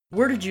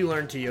Where did you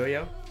learn to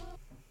yo-yo?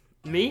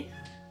 Me?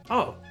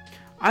 Oh,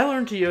 I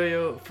learned to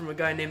yo-yo from a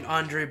guy named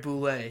Andre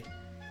Boulay.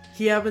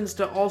 He happens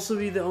to also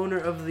be the owner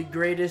of the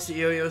greatest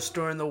yo-yo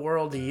store in the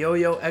world,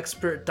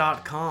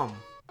 YoYoExpert.com.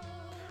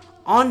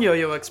 On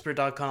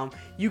YoYoExpert.com,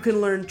 you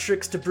can learn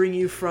tricks to bring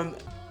you from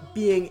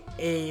being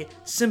a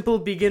simple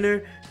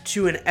beginner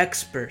to an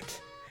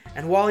expert.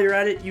 And while you're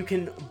at it, you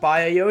can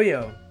buy a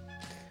yo-yo.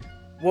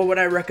 What would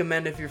I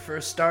recommend if you're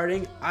first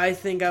starting? I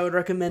think I would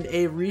recommend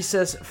a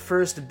Recess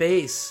First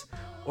Base,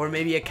 or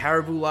maybe a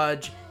Caribou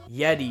Lodge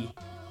Yeti.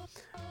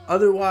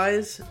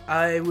 Otherwise,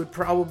 I would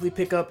probably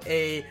pick up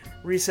a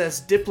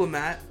Recess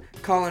Diplomat,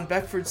 Colin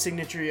Beckford's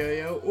signature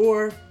yo-yo,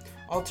 or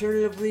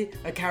alternatively,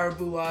 a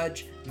Caribou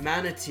Lodge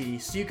Manatee,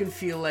 so you can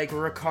feel like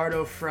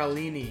Riccardo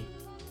Fraulini.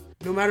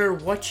 No matter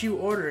what you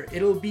order,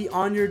 it'll be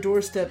on your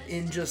doorstep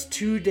in just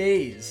 2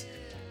 days.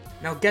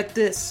 Now get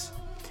this.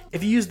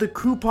 If you use the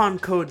coupon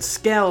code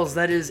SCALES,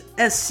 that is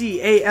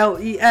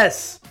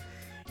SCALES,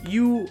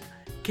 you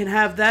can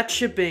have that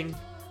shipping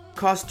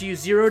cost you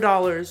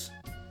 $0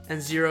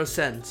 and 0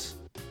 cents.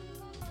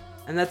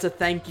 And that's a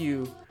thank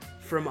you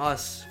from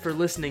us for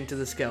listening to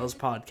the Scales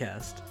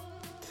podcast.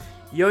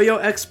 Yo-Yo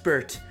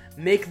Expert,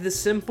 make the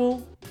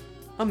simple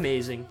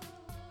amazing.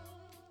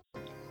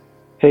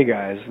 Hey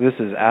guys, this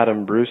is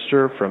Adam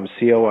Brewster from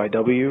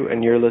COIW,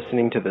 and you're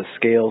listening to the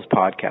Scales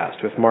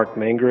podcast with Mark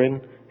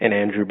Mangrin and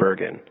Andrew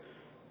Bergen.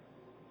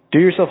 Do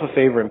yourself a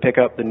favor and pick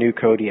up the new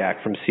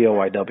Kodiak from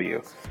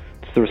COIW.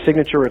 It's the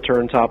signature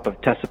return top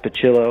of Tessa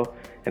Pacillo,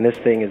 and this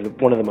thing is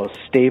one of the most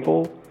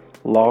stable,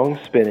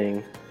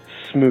 long-spinning,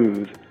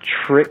 smooth,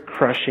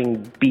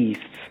 trick-crushing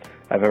beasts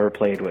I've ever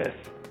played with.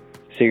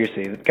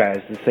 Seriously,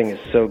 guys, this thing is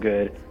so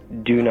good.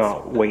 Do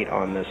not wait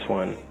on this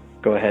one.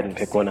 Go ahead and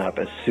pick one up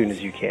as soon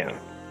as you can.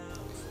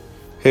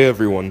 Hey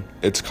everyone,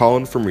 it's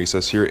Colin from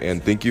Recess here,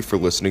 and thank you for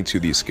listening to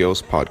the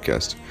Scales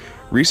podcast.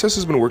 Recess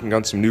has been working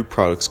on some new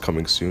products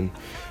coming soon,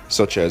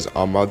 such as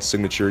Ahmad's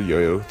signature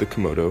yo-yo, the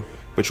Komodo,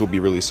 which will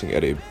be releasing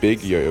at a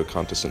big yo-yo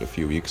contest in a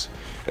few weeks,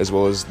 as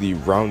well as the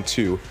round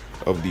 2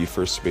 of the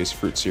First Base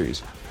Fruit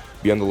series.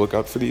 Be on the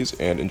lookout for these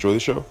and enjoy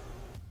the show.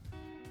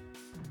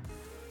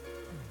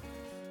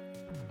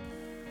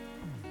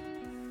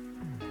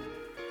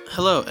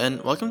 Hello,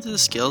 and welcome to the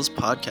Scales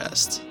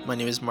podcast. My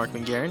name is Mark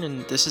McGarren,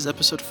 and this is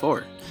episode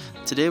 4.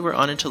 Today we're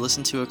honored to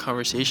listen to a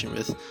conversation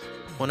with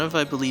one of,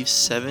 I believe,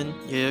 7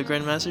 yo-yo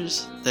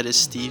grandmasters, that is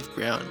Steve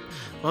Brown,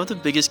 one of the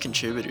biggest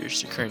contributors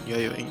to current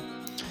yo-yoing.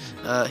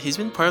 He's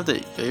been part of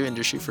the yo-yo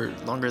industry for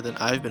longer than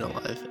I've been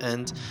alive,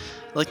 and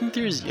looking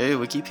through his yo-yo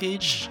wiki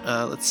page,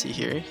 let's see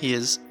here, he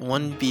has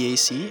won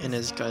BAC and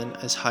has gotten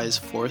as high as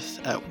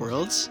 4th at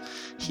Worlds.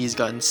 He's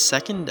gotten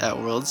 2nd at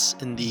Worlds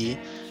in the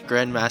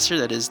Grandmaster,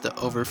 that is the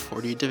over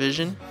 40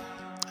 division.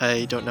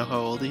 I don't know how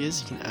old he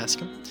is, you can ask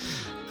him.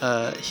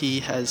 He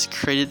has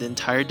created the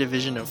entire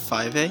division of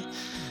 5A.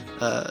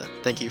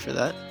 Thank you for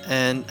that.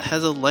 And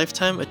has a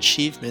Lifetime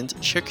Achievement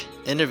Trick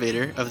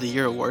Innovator of the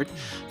Year award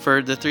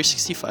for the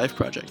 365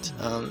 project.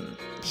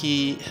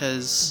 He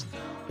has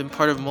been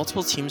part of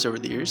multiple teams over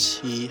the years.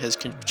 He has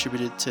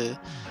contributed to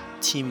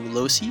Team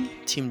Losi,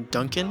 Team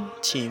Duncan,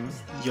 Team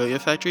Yo-Yo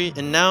Factory,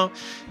 and now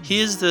he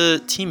is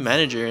the team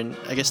manager and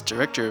I guess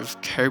director of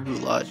Caribou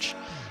Lodge.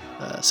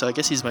 So I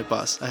guess he's my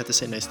boss. I have to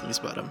say nice things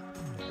about him.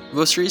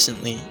 Most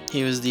recently,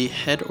 he was the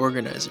head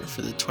organizer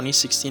for the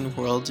 2016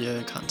 World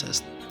Yo-Yo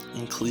Contest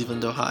in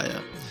Cleveland,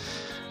 Ohio.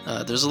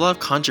 There's a lot of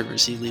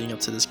controversy leading up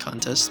to this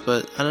contest,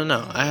 but I don't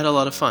know, I had a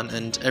lot of fun,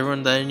 and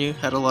everyone that I knew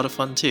had a lot of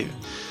fun too.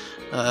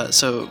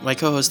 So my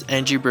co-host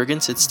Andrew Bergen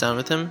sits down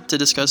with him to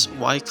discuss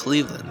why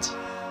Cleveland.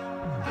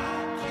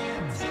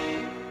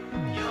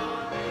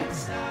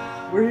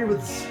 We're here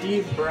with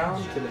Steve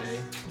Brown today.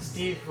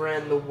 Steve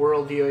ran the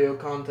World Yo-Yo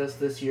Contest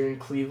this year in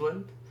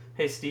Cleveland.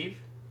 Hey Steve.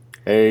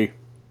 Hey.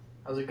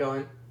 How's it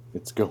going?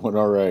 It's going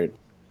all right.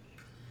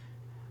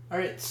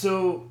 Alright,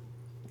 so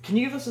can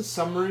you give us a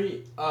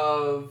summary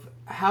of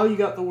how you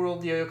got the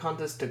World Yo-Yo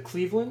Contest to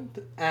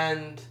Cleveland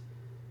and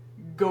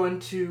go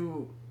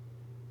into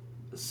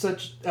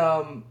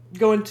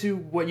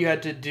what you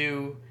had to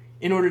do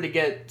in order to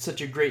get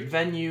such a great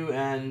venue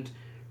and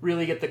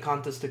really get the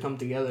contest to come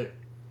together?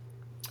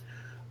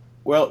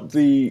 Well,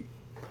 the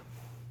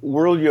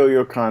World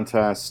Yo-Yo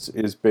Contest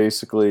is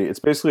basically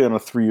on a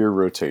 3-year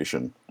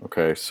rotation.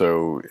 Okay,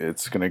 so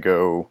it's going to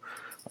go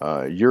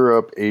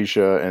Europe,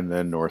 Asia, and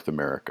then North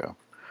America.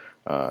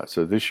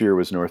 So this year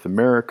was North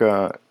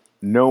America.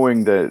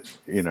 Knowing that,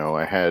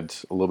 I had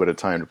a little bit of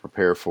time to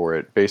prepare for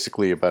it,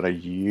 basically about a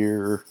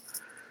year,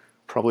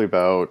 probably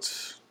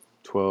about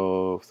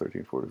 12,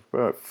 13, 14,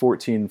 about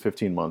 14,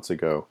 15 months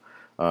ago,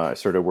 I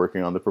started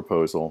working on the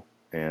proposal.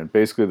 And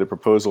basically the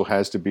proposal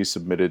has to be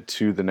submitted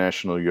to the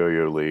National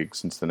Yo-Yo League,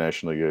 since the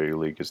National Yo-Yo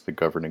League is the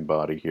governing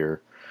body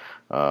here,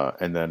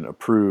 and then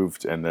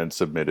approved and then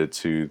submitted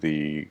to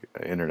the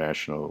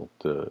International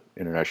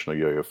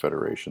Yo-Yo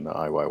Federation, the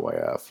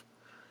IYYF.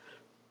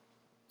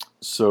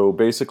 So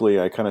basically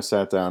I kind of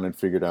sat down and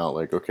figured out,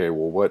 like, okay,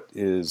 well,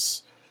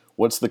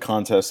 what's the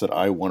contest that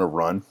I want to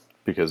run?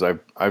 because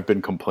I've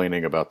been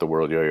complaining about the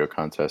World Yo-Yo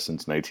Contest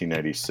since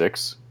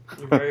 1996.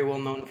 You're very well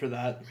known for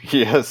that.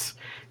 Yes,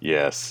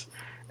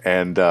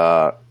 and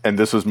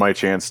this was my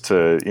chance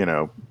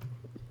to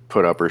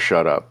put up or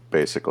shut up,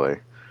 basically.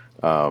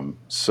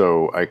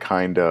 So I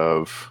kind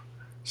of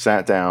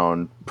sat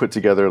down, put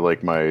together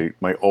like my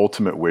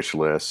ultimate wish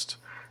list,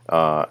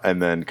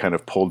 and then kind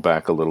of pulled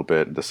back a little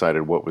bit and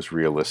decided what was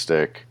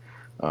realistic,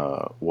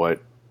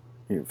 what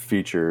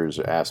features,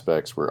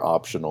 aspects were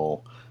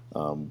optional,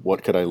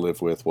 what could I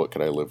live with, what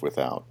could I live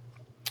without.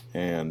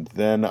 And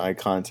then I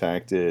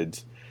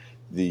contacted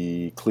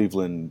the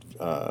Cleveland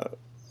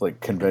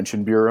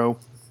convention bureau,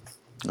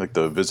 like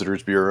the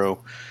visitors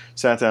bureau,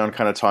 sat down,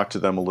 kind of talked to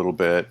them a little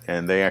bit,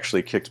 and they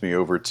actually kicked me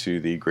over to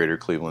the Greater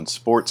Cleveland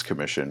Sports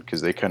Commission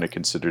because they kind of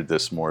considered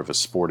this more of a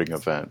sporting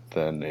event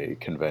than a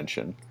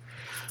convention.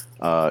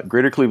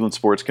 Greater Cleveland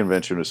Sports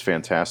Convention was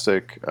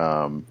fantastic.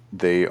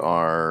 They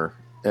are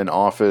an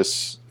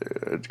office,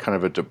 kind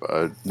of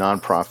a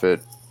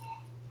nonprofit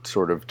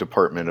sort of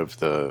department of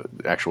the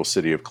actual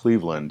city of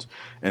Cleveland,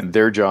 and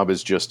their job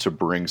is just to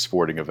bring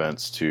sporting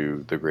events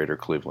to the Greater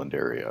Cleveland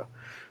area.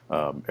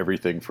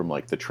 Everything from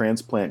like the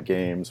transplant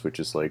games, which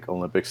is like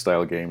Olympic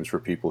style games for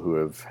people who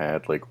have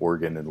had like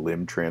organ and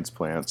limb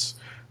transplants,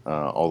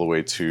 all the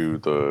way to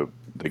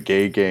the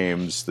gay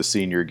games, the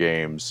senior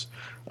games,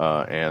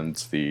 and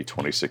the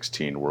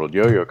 2016 World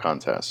Yo-Yo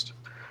Contest.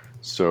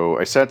 So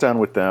I sat down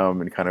with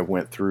them and kind of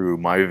went through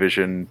my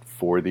vision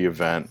for the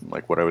event,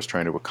 like what I was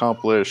trying to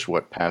accomplish,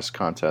 what past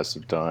contests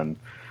have done,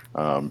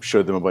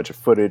 showed them a bunch of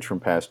footage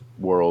from past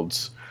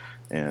worlds,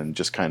 and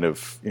just kind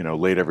of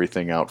laid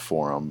everything out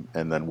for them,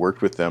 and then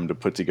worked with them to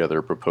put together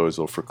a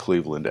proposal for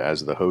Cleveland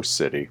as the host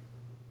city.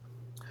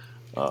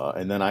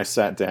 And then I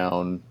sat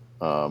down.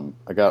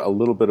 I got a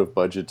little bit of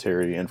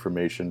budgetary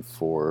information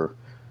for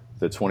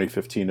the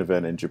 2015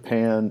 event in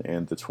Japan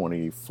and the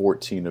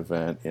 2014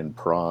 event in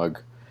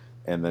Prague,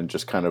 and then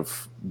just kind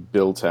of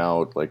built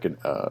out like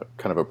kind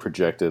of a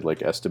projected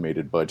like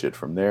estimated budget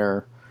from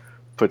there.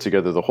 Put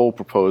together the whole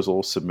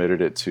proposal,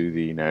 submitted it to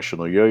the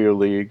National Yo-Yo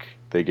League.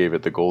 They gave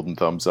it the golden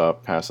thumbs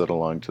up, passed it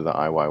along to the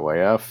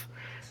IYYF.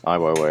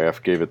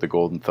 IYYF gave it the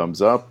golden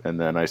thumbs up, and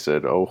then I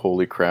said, oh,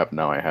 holy crap,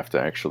 now I have to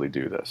actually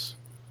do this.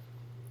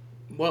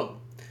 Well,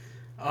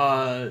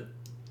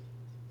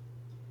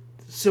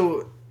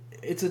 so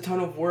it's a ton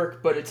of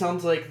work, but it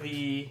sounds like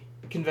the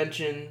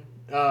convention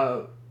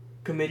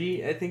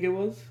committee, I think it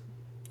was,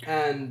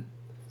 and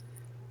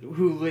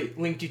who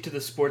linked you to the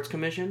sports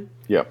commission.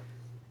 Yep.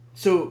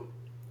 So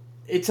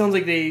it sounds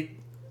like they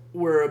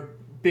were a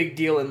big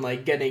deal in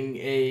like getting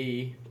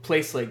a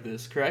place like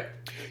this,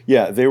 correct?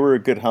 Yeah, they were a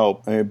good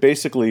help. I mean,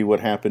 basically,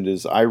 what happened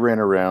is I ran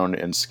around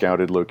and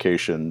scouted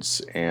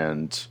locations,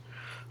 and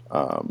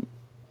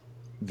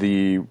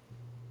the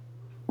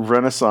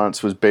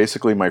Renaissance was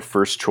basically my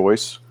first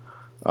choice.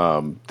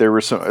 There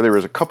was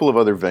a couple of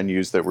other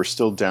venues that were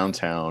still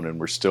downtown and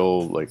were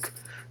still like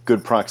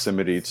good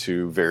proximity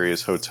to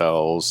various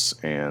hotels,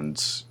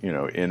 and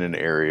in an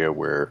area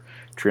where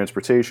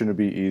transportation would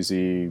be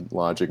easy,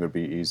 lodging would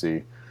be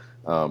easy.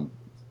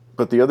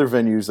 But the other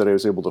venues that I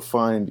was able to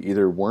find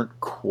either weren't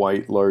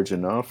quite large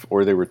enough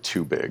or they were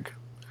too big.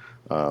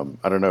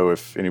 I don't know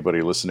if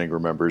anybody listening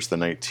remembers the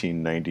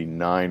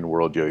 1999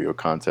 World Yo-Yo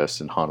Contest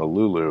in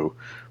Honolulu,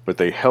 but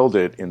they held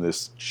it in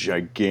this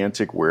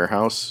gigantic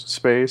warehouse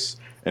space,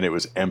 and it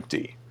was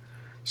empty.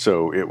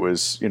 So it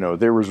was,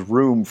 there was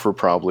room for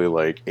probably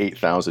like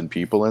 8,000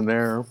 people in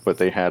there, but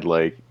they had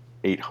like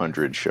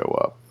 800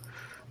 show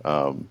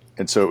up.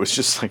 And so it was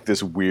just like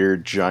this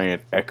weird,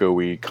 giant,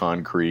 echoey,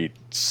 concrete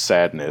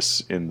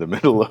sadness in the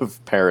middle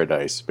of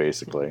paradise,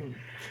 basically.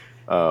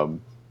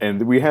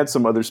 And we had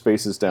some other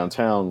spaces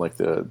downtown, like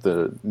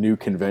the new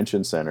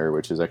convention center,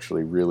 which is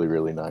actually really,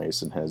 really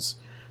nice and has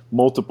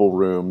multiple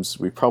rooms.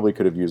 We probably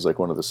could have used like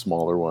one of the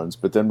smaller ones,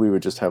 but then we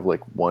would just have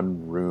like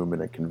one room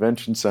in a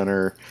convention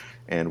center,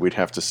 and we'd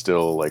have to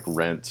still like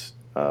rent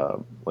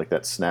like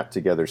that snap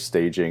together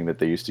staging that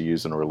they used to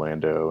use in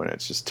Orlando, and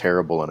it's just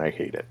terrible, and I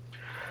hate it.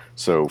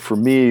 So for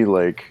me,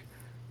 like,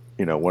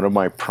 one of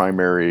my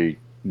primary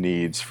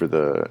needs for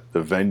the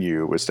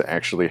venue was to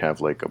actually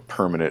have like a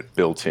permanent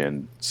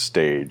built-in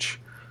stage,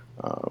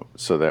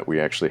 so that we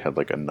actually had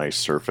like a nice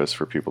surface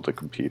for people to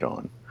compete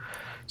on.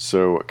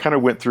 So I kind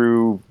of went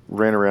through,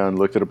 ran around,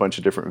 looked at a bunch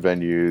of different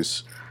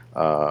venues.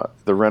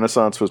 The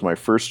Renaissance was my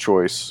first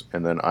choice,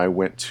 and then I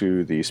went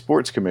to the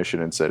sports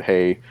commission and said,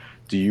 hey,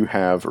 do you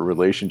have a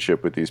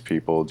relationship with these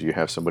people? Do you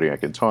have somebody I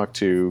can talk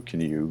to?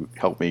 Can you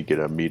help me get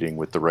a meeting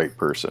with the right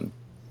person?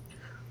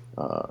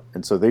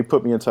 And so they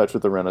put me in touch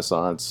with the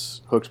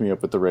Renaissance, hooked me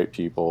up with the right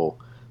people,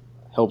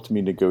 helped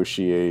me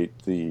negotiate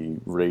the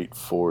rate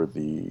for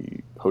the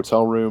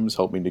hotel rooms,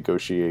 helped me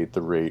negotiate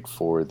the rate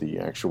for the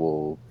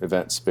actual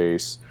event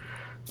space.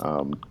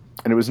 And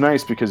it was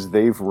nice because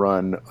they've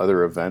run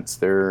other events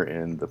there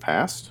in the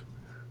past.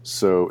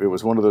 So it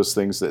was one of those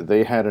things that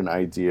they had an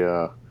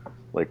idea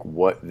like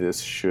what this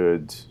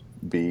should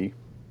be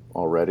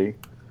already.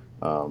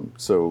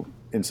 So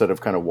instead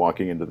of kind of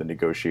walking into the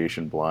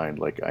negotiation blind,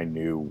 like I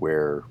knew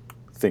where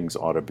things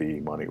ought to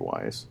be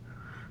money-wise.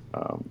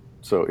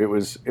 So it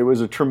was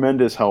a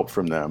tremendous help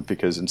from them,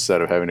 because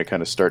instead of having to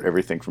kind of start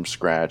everything from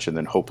scratch and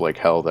then hope like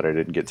hell that I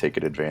didn't get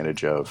taken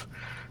advantage of,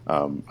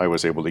 I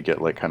was able to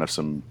get like kind of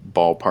some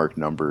ballpark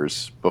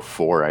numbers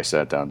before I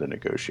sat down to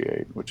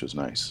negotiate, which was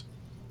nice.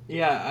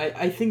 Yeah,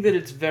 I think that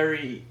it's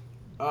very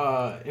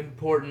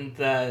important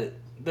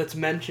that's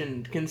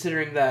mentioned,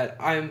 considering that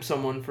I am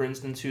someone, for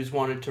instance, who's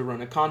wanted to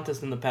run a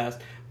contest in the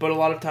past, but a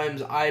lot of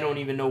times I don't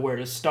even know where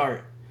to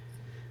start.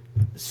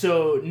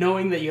 So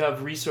knowing that you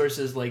have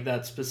resources like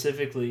that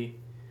specifically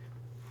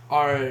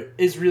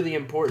is really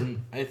important,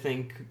 I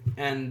think,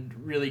 and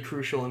really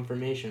crucial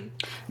information.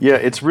 Yeah,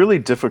 it's really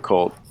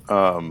difficult.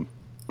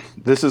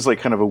 This is like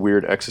kind of a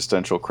weird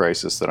existential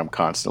crisis that I'm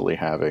constantly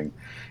having,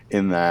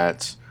 in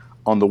that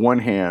on the one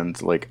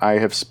hand, like I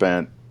have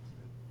spent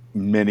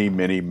many,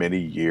 many, many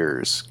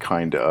years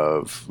kind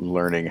of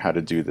learning how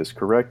to do this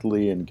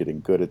correctly and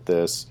getting good at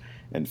this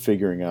and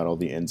figuring out all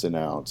the ins and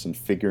outs and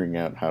figuring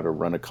out how to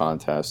run a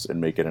contest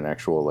and make it an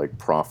actual like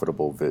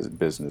profitable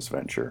business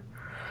venture.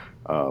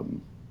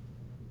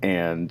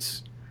 And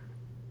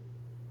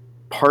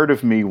part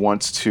of me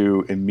wants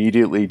to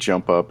immediately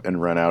jump up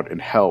and run out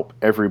and help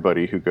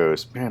everybody who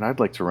goes, man, I'd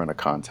like to run a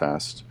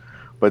contest.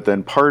 But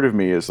then part of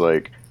me is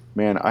like,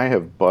 man, I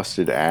have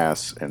busted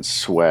ass and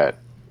sweat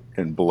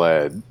and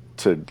bled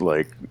to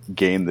like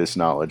gain this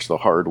knowledge the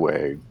hard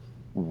way.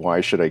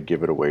 Why should I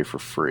give it away for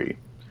free?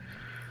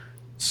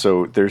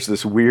 So there's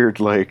this weird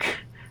like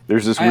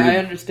I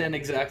understand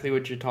exactly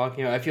what you're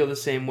talking about. I feel the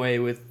same way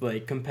with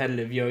like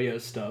competitive yo-yo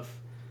stuff,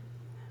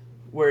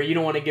 where you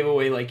don't want to give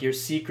away like your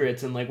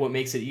secrets and like what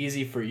makes it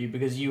easy for you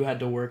because you had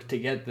to work to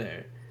get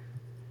there.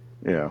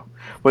 Yeah,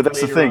 but that's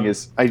the thing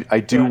is I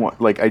do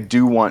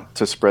want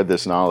to spread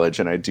this knowledge,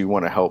 and I do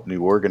want to help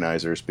new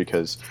organizers,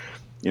 because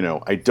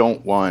I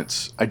don't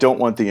want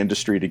the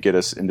industry to get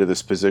us into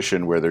this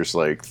position where there's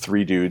like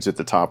 3 dudes at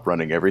the top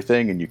running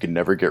everything and you can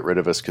never get rid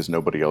of us because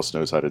nobody else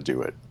knows how to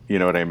do it. You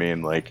know what I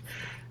mean? Like,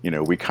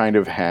 we kind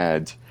of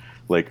had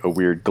like a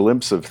weird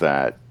glimpse of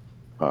that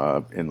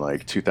in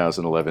like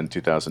 2011,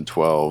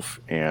 2012,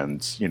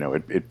 and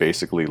it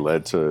basically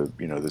led to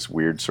this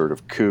weird sort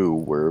of coup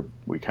where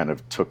we kind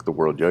of took the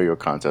World Yo-Yo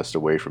Contest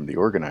away from the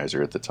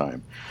organizer at the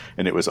time,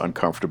 and it was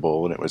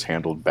uncomfortable and it was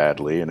handled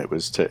badly and it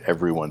was to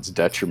everyone's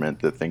detriment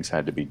that things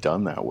had to be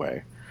done that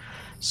way.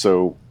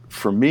 So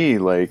for me,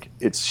 like,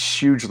 it's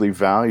hugely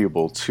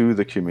valuable to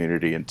the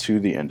community and to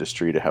the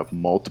industry to have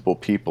multiple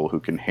people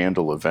who can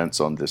handle events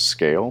on this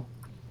scale.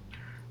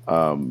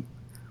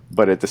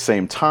 But at the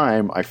same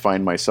time, I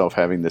find myself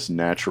having this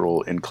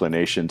natural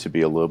inclination to be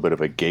a little bit of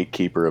a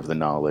gatekeeper of the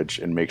knowledge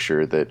and make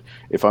sure that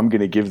if I'm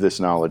going to give this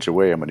knowledge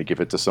away, I'm going to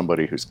give it to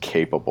somebody who's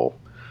capable,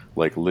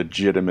 like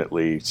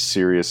legitimately,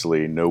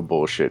 seriously, no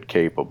bullshit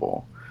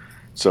capable.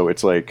 So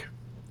it's like,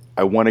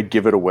 I want to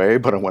give it away,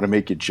 but I want to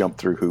make you jump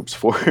through hoops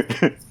for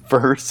it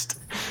first.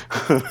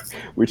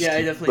 Which, yeah,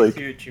 I definitely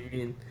see what you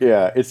mean.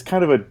 Yeah, it's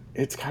kind of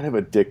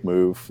a dick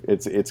move.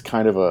 It's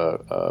kind of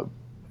a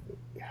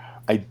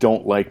I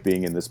don't like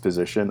being in this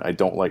position. I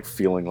don't like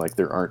feeling like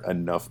there aren't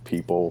enough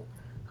people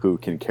who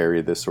can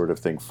carry this sort of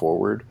thing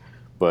forward.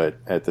 But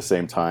at the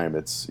same time,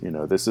 it's,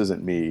 this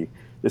isn't me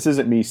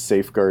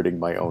safeguarding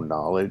my own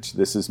knowledge.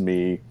 This is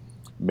me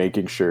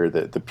making sure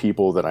that the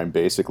people that I'm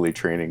basically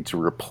training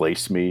to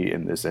replace me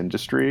in this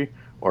industry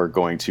are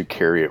going to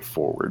carry it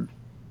forward,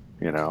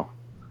 Yeah,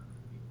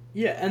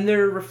 and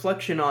they're a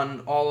reflection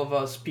on all of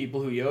us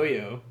people who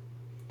yo-yo.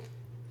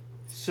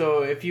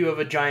 So if you have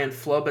a giant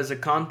flub as a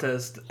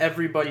contest,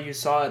 everybody who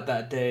saw it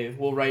that day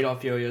will write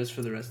off yo-yos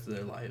for the rest of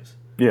their lives.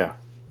 Yeah,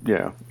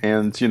 yeah,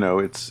 and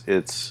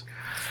it's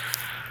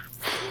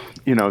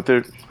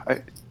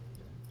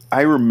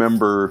I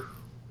remember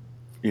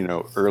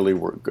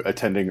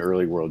attending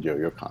early World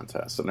Yo-Yo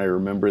contests, and I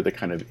remember the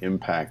kind of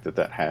impact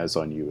that has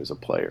on you as a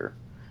player,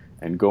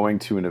 and going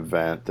to an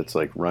event that's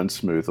like run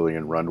smoothly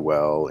and run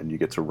well, and you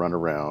get to run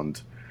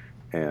around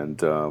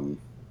and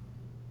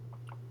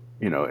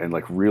and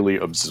like really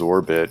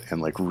absorb it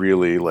and like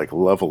really like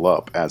level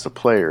up as a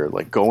player.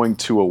 Like going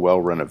to a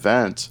well-run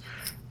event,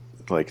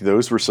 like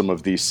those were some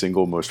of the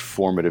single most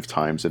formative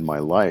times in my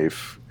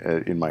life,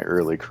 in my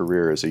early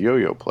career as a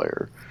yo-yo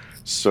player.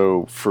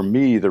 So for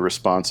me, the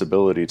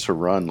responsibility to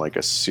run like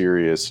a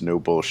serious, no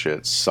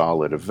bullshit,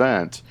 solid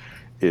event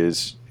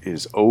is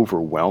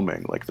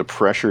overwhelming. Like the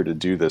pressure to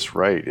do this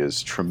right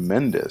is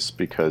tremendous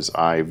because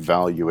I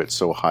value it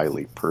so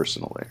highly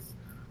personally.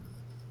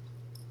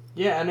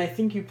 Yeah, and I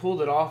think you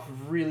pulled it off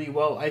really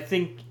well. I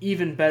think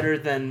even better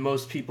than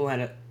most people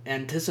had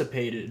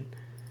anticipated.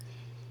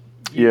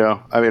 Yeah,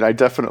 I mean, I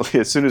definitely,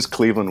 as soon as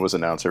Cleveland was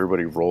announced,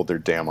 everybody rolled their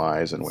damn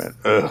eyes and went,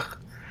 ugh.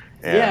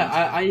 And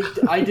yeah,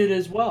 I did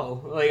as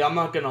well. Like, I'm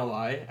not gonna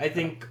lie. I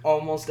think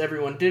almost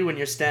everyone did when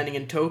you're standing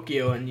in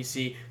Tokyo and you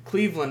see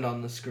Cleveland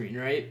on the screen,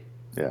 right?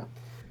 Yeah.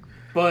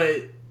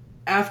 But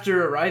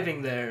after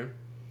arriving there,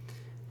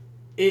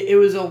 it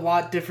was a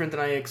lot different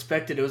than I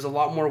expected. It was a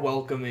lot more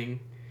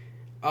welcoming.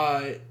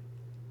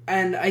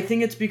 And I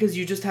think it's because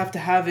you just have to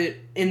have it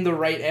in the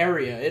right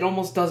area. It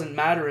almost doesn't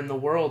matter in the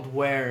world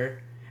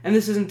where... And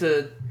this isn't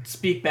to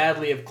speak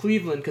badly of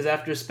Cleveland, because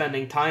after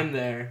spending time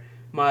there,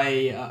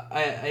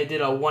 I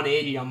did a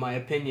 180 on my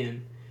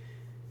opinion.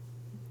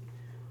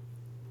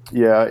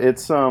 Yeah,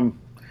 it's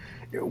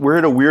we're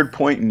at a weird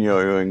point in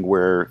yo-yoing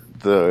where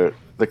the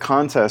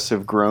contests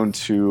have grown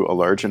to a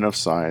large enough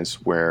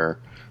size where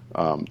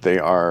they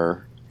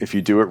are, if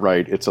you do it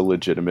right, it's a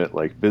legitimate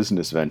like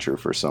business venture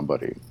for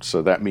somebody.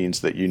 So that means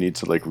that you need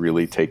to like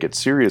really take it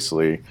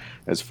seriously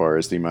as far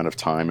as the amount of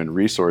time and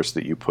resource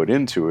that you put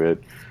into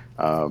it,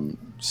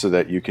 so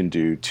that you can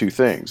do two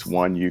things.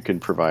 One, you can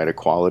provide a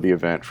quality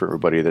event for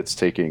everybody that's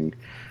taking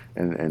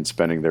and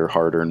spending their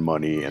hard-earned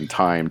money and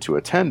time to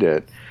attend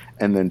it.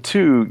 And then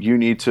two, you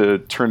need to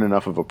turn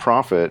enough of a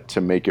profit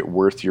to make it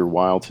worth your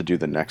while to do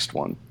the next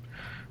one.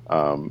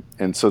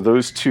 And so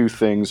those two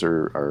things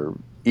are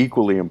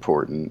equally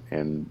important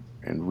and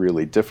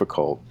really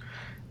difficult.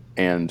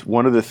 And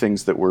one of the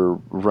things that we're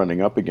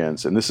running up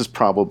against, and this is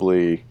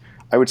probably,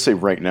 I would say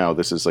right now,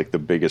 this is like the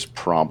biggest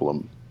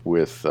problem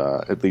with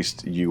at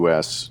least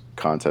U.S.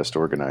 contest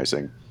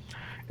organizing,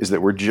 is that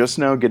we're just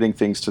now getting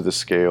things to the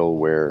scale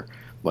where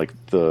like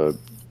the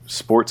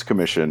Sports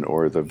Commission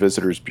or the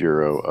Visitors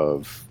Bureau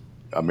of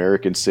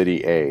American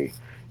City A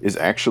is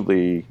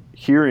actually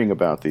hearing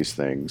about these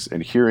things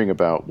and hearing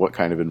about what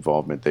kind of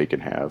involvement they can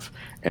have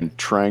and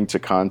trying to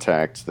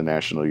contact the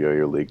National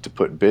Yo-Yo League to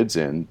put bids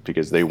in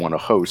because they want to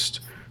host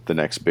the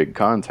next big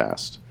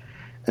contest.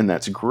 And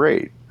that's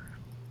great.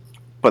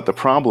 But the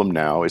problem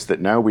now is that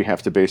now we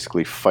have to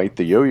basically fight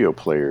the yo-yo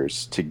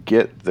players to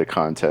get the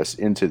contest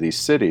into these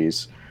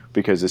cities,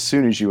 because as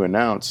soon as you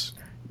announce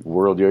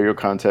World Yo-Yo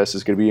Contest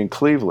is going to be in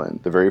Cleveland,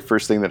 the very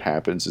first thing that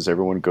happens is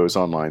everyone goes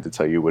online to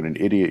tell you what an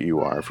idiot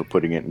you are for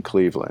putting it in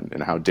Cleveland,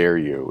 and how dare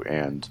you,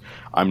 and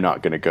I'm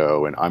not going to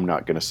go, and I'm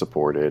not going to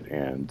support it.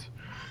 And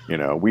you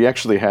know, we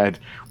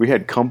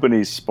had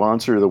companies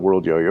sponsor the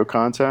World Yo-Yo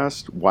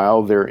Contest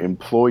while their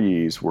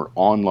employees were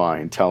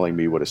online telling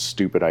me what a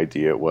stupid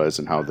idea it was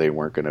and how they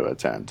weren't going to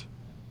attend.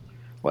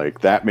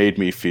 Like, that made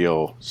me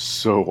feel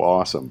so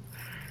awesome.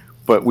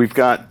 But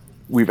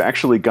we've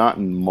actually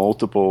gotten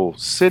multiple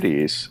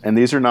cities, and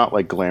these are not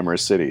like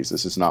glamorous cities.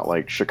 This is not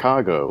like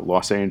Chicago,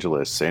 Los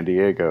Angeles, San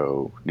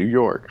Diego, New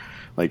York.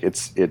 Like,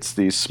 it's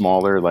these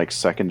smaller, like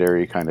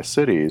secondary kind of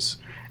cities,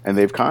 and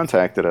they've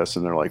contacted us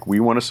and they're like, we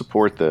want to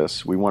support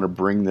this. We want to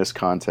bring this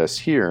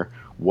contest here.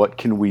 What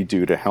can we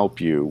do to help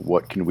you?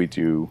 What can we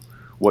do?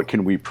 What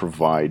can we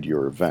provide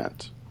your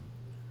event?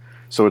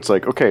 So it's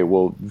like, okay,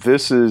 well,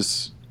 this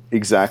is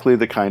exactly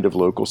the kind of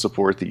local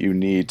support that you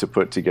need to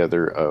put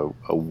together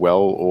a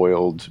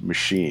well-oiled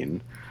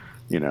machine,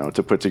 you know,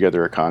 to put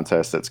together a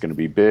contest that's going to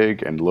be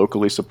big and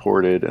locally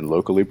supported and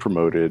locally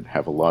promoted,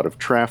 have a lot of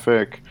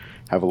traffic,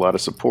 have a lot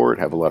of support,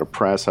 have a lot of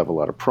press, have a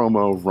lot of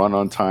promo, run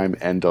on time,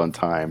 end on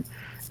time.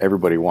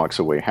 Everybody walks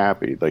away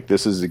happy. Like,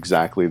 this is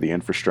exactly the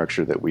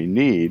infrastructure that we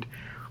need.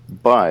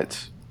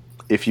 But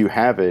if you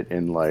have it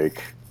in,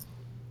 like,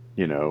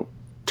 you know,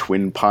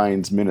 Twin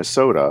Pines,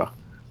 Minnesota,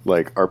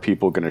 like, are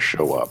people going to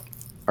show up?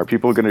 Are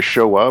people going to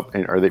show up,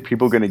 and are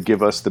people going to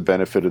give us the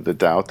benefit of the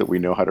doubt that we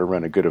know how to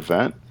run a good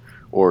event?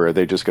 Or are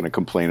they just going to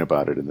complain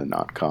about it and then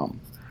not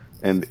come?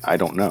 And I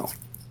don't know.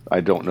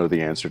 I don't know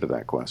the answer to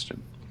that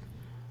question.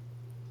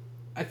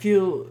 I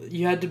feel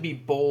you had to be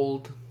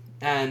bold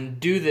and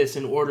do this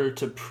in order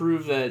to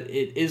prove that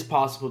it is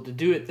possible to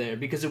do it there,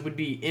 because it would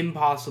be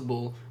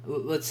impossible,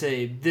 let's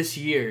say this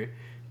year,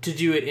 to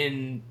do it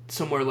in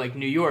somewhere like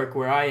New York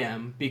where I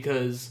am,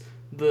 because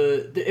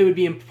it would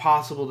be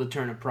impossible to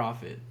turn a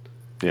profit.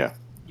 Yeah.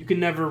 You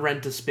can never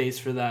rent a space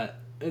for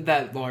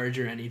that large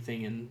or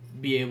anything and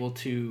be able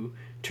to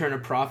turn a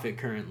profit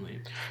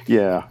currently.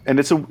 Yeah, and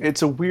it's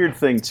a weird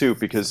thing too,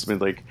 because I mean,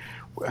 like,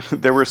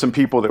 there were some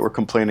people that were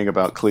complaining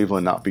about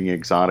Cleveland not being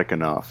exotic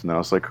enough, and I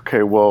was like,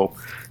 okay, well,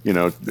 you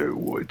know,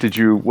 what did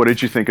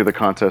you think of the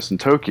contest in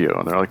Tokyo?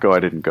 And they're like, oh, I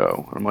didn't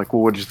go. And I'm like,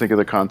 well, what did you think of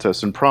the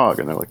contest in Prague?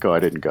 And they're like, oh, I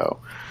didn't go.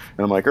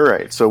 And I'm like, all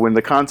right, so when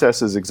the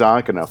contest is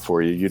exotic enough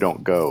for you, you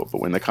don't go.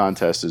 But when the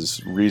contest is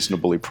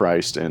reasonably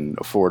priced and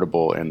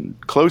affordable and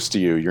close to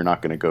you, you're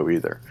not going to go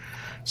either.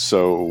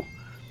 So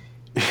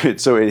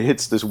it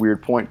hits this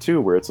weird point too,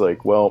 where it's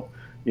like, well,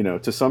 you know,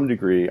 to some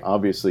degree,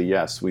 obviously,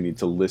 yes, we need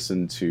to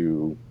listen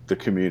to the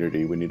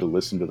community. We need to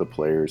listen to the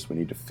players. We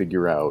need to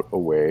figure out a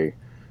way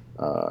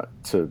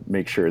to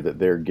make sure that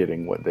they're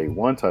getting what they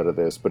want out of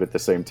this. But at the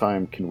same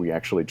time, can we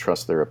actually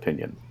trust their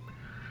opinion?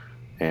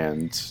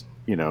 And,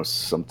 you know,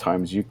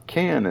 sometimes you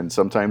can and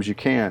sometimes you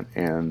can't.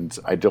 And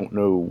I don't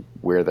know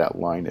where that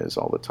line is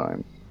all the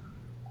time.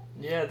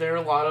 Yeah, there are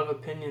a lot of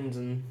opinions,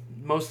 and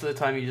most of the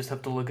time you just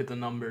have to look at the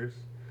numbers.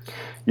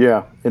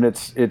 Yeah, and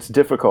it's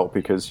difficult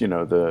because, you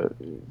know,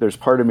 there's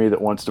part of me that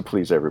wants to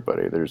please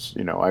everybody. There's,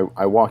 you know,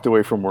 I walked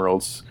away from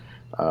Worlds.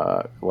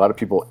 A lot of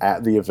people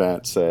at the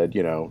event said,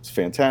 you know, it's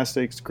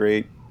fantastic, it's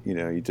great, you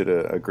know, you did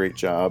a great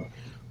job.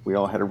 We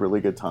all had a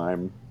really good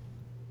time.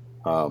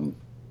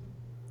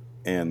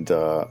 and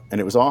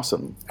it was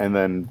awesome. And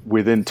then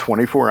within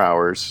 24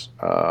 hours,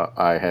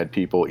 I had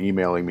people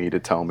emailing me to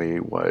tell me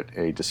what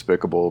a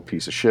despicable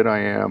piece of shit I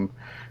am,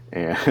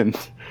 and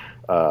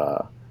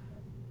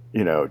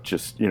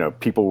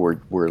people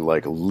were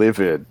like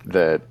livid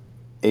that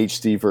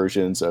HD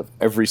versions of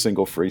every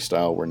single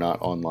freestyle were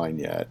not online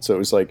yet. So it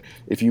was like,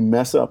 if you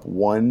mess up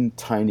one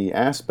tiny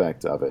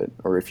aspect of it,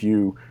 or if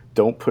you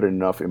don't put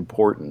enough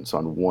importance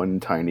on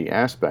one tiny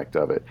aspect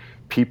of it,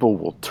 people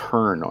will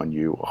turn on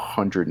you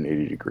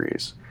 180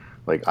 degrees.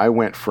 Like, I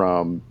went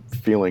from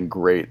feeling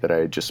great that I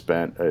had just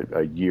spent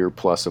a year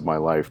plus of my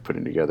life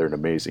putting together an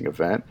amazing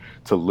event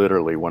to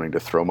literally wanting to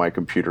throw my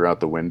computer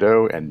out the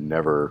window and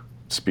never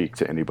speak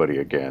to anybody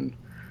again,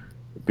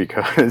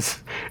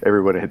 because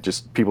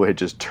people had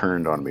just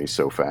turned on me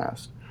so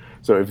fast.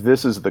 So if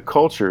this is the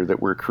culture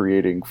that we're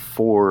creating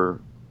for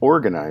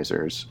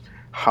organizers,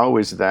 how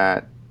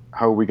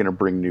are we going to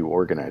bring new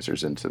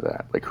organizers into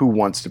that? Like, who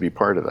wants to be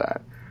part of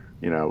that?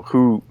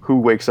 Who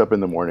wakes up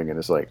in the morning and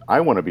is like, I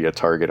want to be a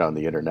target on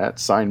the internet,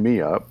 sign me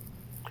up.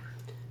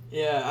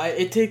 Yeah,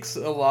 it takes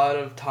a lot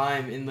of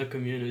time in the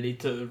community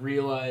to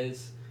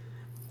realize.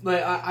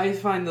 Like, I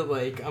find that,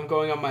 like, I'm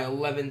going on my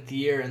 11th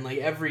year, and, like,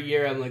 every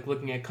year I'm, like,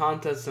 looking at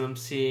contests and I'm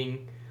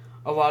seeing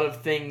a lot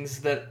of things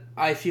that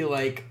I feel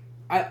like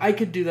I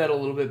could do that a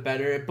little bit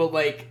better. But,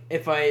 like,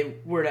 if I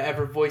were to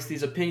ever voice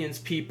these opinions,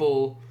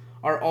 people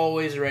are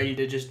always ready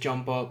to just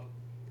jump up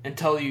and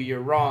tell you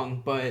you're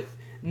wrong, but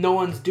no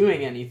one's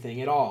doing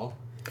anything at all.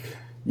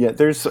 Yeah,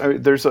 there's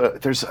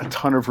a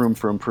ton of room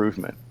for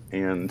improvement.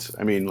 And,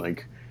 I mean,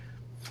 like,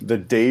 the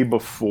day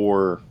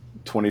before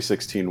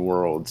 2016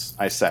 Worlds,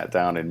 I sat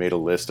down and made a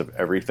list of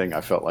everything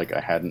I felt like I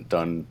hadn't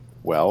done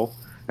well,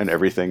 and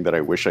everything that I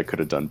wish I could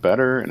have done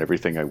better, and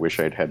everything I wish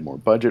I'd had more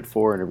budget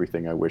for, and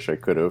everything I wish I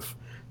could have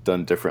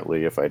done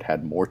differently if I'd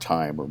had more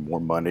time or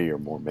more money or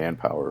more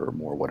manpower or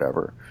more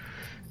whatever.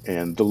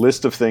 And the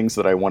list of things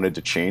that I wanted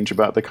to change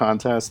about the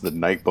contest the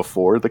night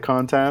before the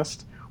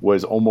contest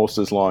was almost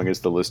as long as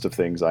the list of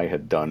things I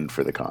had done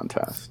for the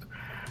contest.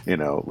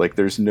 Like,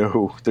 there's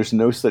no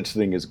such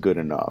thing as good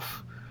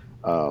enough.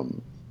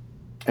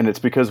 And it's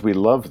because we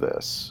love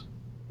this,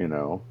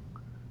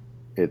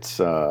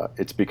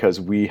 It's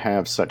because we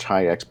have such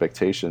high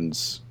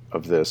expectations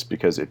of this,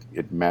 because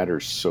it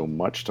matters so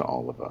much to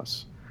all of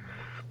us.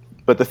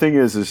 But the thing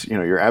is,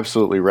 you're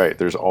absolutely right.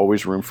 There's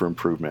always room for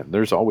improvement.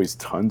 There's always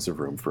tons of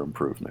room for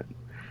improvement.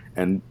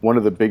 And one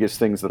of the biggest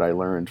things that I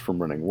learned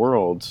from running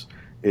Worlds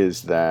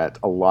is that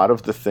a lot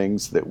of the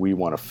things that we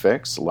want to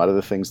fix, a lot of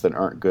the things that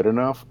aren't good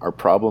enough, are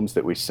problems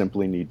that we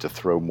simply need to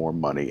throw more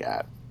money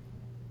at.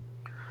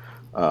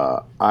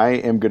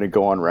 I am going to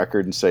go on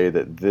record and say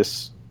that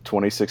this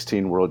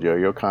 2016 World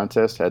Yo-Yo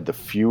Contest had the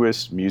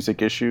fewest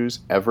music issues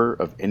ever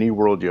of any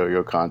World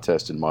Yo-Yo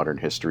Contest in modern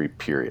history,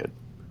 period.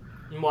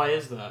 And why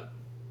is that?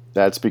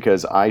 That's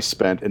because I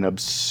spent an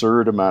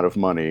absurd amount of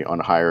money on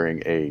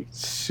hiring a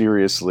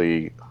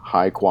seriously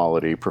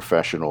high-quality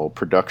professional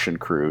production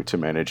crew to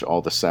manage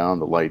all the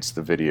sound, the lights,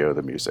 the video,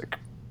 the music.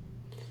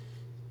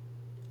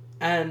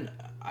 And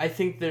I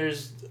think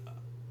there's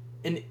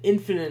an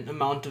infinite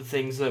amount of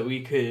things that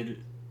we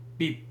could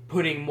be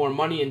putting more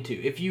money into.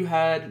 If you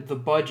had the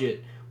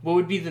budget, what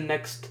would be the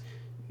next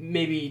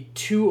maybe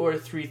 2 or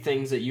 3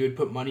 things that you would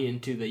put money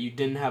into that you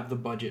didn't have the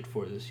budget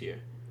for this year?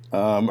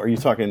 Are you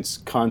talking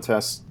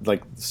contests,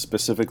 like,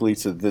 specifically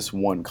to this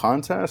one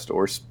contest,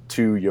 or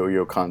to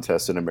yo-yo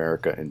contests in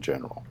America in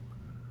general?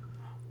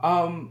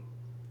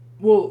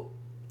 Well,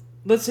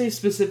 let's say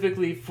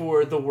specifically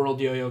for the World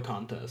Yo-Yo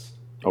Contest.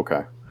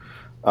 Okay.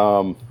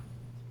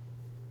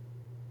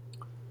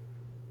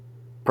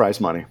 Prize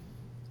money.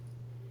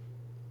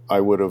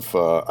 I would have.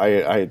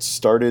 I had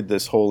started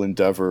this whole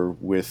endeavor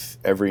with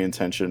every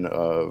intention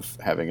of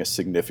having a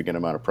significant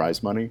amount of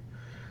prize money.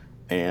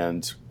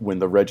 And when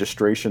the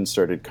registration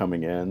started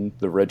coming in,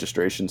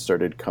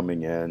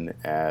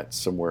 at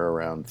somewhere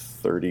around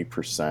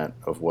 30%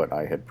 of what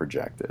I had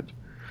projected.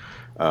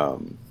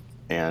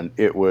 And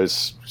it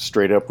was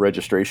straight up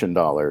registration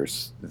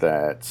dollars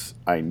that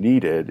I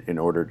needed in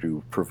order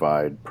to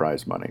provide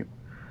prize money.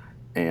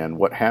 And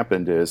what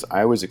happened is,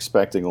 I was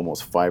expecting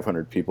almost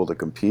 500 people to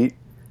compete,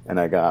 and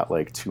I got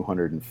like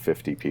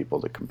 250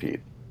 people to compete.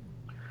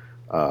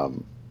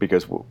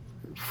 Because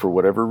for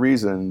whatever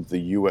reason, the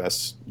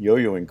U.S.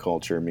 yo-yoing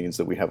culture means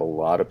that we have a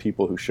lot of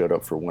people who showed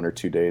up for 1 or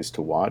 2 days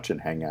to watch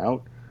and hang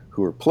out,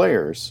 who are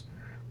players,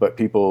 but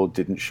people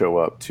didn't show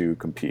up to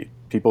compete.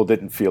 People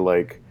didn't feel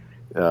like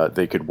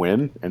they could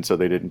win, and so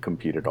they didn't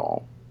compete at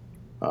all.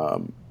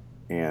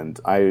 And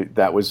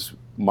that was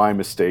my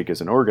mistake as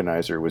an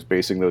organizer, was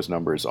basing those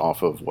numbers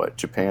off of what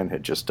Japan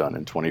had just done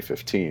in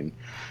 2015,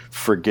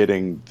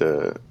 forgetting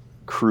the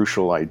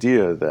crucial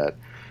idea that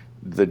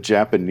the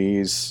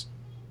Japanese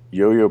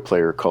yo-yo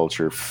player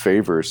culture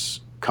favors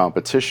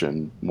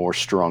competition more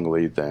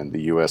strongly than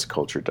the U.S.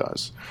 culture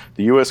does.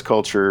 The U.S.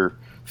 culture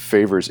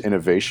favors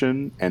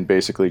innovation and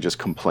basically just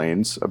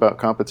complains about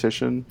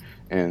competition,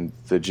 and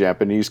the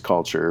Japanese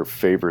culture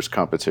favors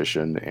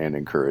competition and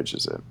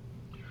encourages it.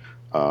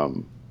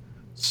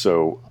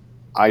 So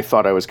I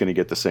thought I was going to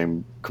get the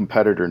same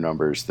competitor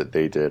numbers that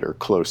they did or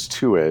close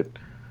to it,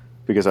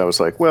 because I was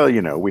like, well,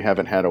 we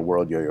haven't had a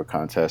World Yo-Yo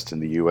Contest in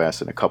the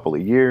U.S. in a couple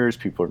of years.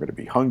 People are going to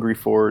be hungry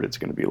for it. It's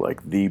going to be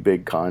like the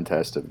big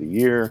contest of the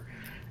year,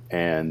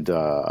 and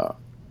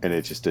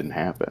it just didn't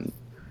happen.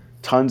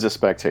 Tons of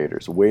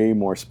spectators, way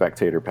more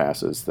spectator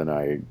passes than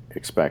I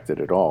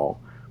expected at all.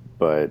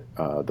 But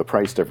the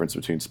price difference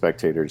between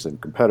spectators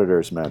and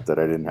competitors meant that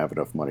I didn't have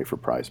enough money for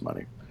prize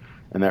money,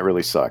 and that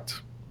really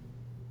sucked.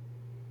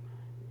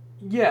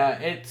 Yeah,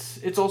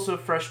 it's also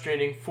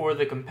frustrating for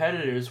the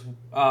competitors.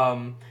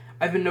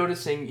 I've been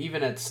noticing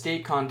even at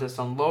state contests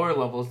on lower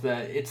levels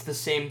that it's the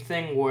same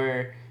thing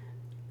where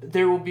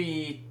there will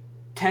be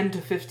 10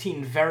 to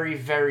 15 very,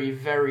 very,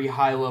 very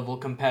high level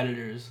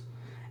competitors,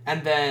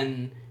 and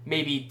then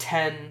maybe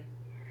 10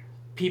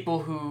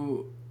 people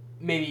who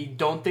maybe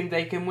don't think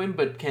they can win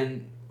but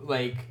can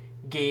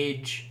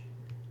gauge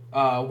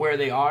where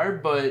they are,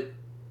 but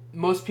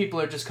most people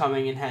are just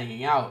coming and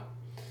hanging out.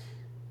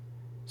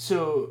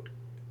 So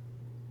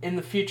in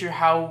the future,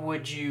 how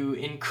would you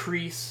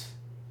increase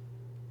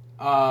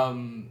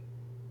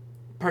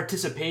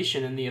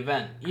participation in the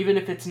event, even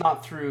if it's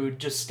not through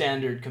just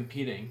standard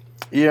competing?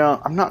 Yeah,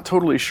 I'm not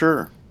totally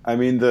sure. I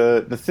mean,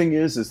 the thing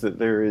is that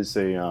there is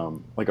a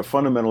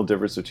fundamental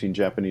difference between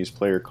Japanese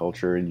player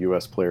culture and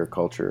U.S. player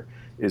culture,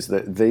 is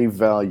that they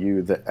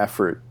value the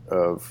effort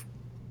of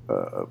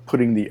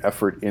putting the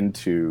effort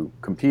into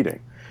competing,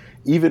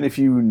 even if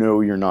you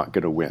know you're not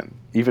going to win.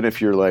 Even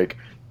if you're like,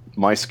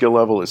 my skill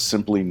level is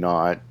simply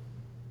not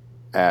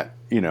at,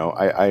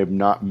 I am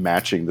not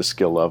matching the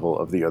skill level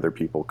of the other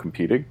people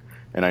competing,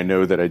 and I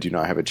know that I do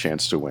not have a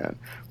chance to win.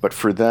 But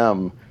for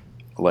them,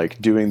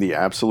 doing the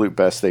absolute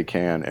best they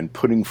can and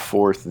putting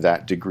forth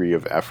that degree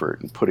of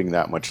effort and putting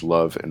that much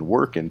love and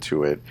work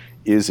into it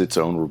is its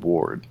own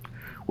reward.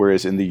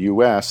 Whereas in the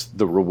U.S.,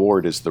 the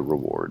reward is the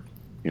reward.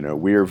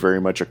 We are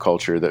very much a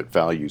culture that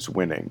values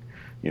winning.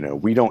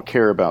 We don't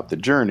care about the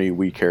journey,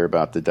 we care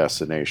about the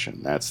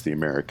destination. That's the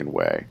American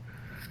way.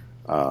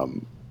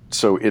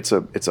 So it's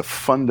a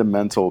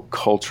fundamental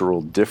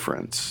cultural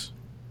difference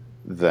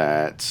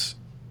that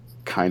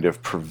kind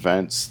of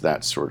prevents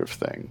that sort of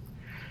thing.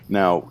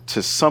 Now,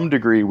 to some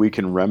degree, we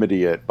can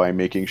remedy it by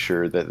making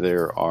sure that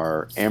there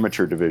are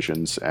amateur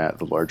divisions at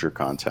the larger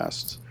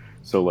contests.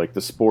 So like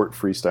the sport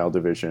freestyle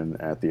division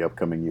at the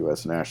upcoming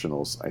U.S.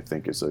 Nationals, I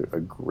think is a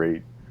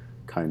great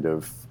kind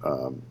of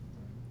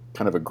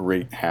a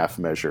great half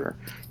measure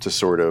to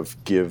sort of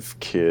give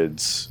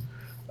kids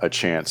a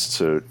chance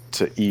to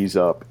ease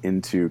up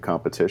into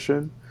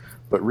competition.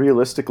 But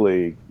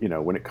realistically,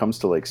 when it comes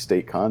to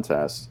state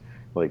contests,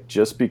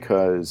 just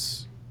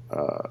because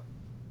a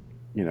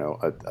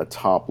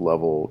top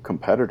level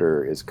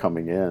competitor is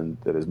coming in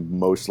that is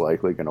most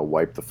likely going to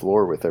wipe the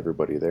floor with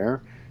everybody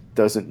there,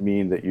 doesn't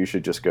mean that you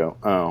should just go,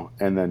 oh,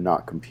 and then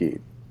not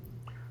compete.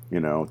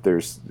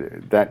 There's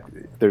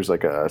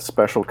a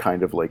special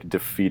kind of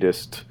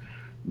defeatist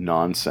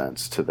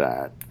nonsense to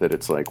that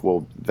it's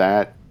well,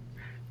 that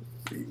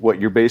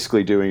what you're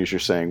basically doing is you're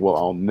saying, well,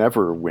 I'll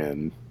never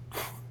win.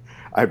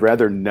 I'd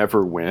rather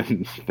never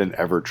win than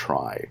ever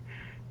try.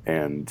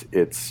 And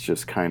it's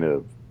just kind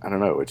of, I don't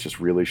know, it's just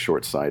really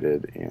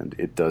short-sighted, and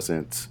it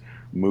doesn't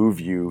move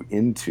you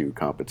into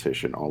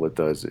competition. All it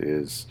does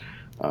is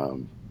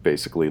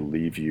basically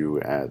leave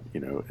you at,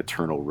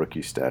 eternal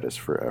rookie status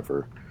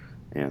forever.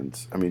 And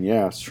I mean,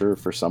 yeah, sure,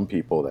 for some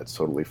people that's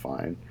totally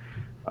fine.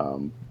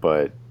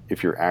 But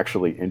if you're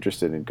actually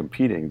interested in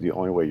competing, the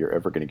only way you're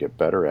ever going to get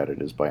better at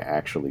it is by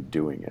actually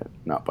doing it,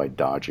 not by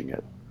dodging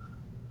it.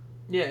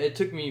 Yeah, it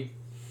took me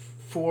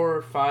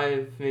 4,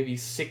 5, maybe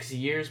 6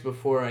 years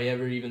before I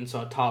ever even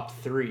saw top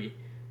 3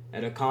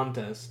 at a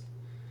contest.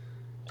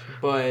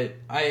 But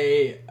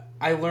I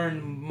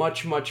learned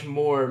much, much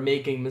more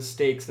making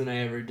mistakes than I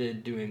ever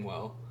did doing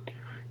well.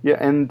 Yeah,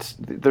 and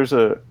there's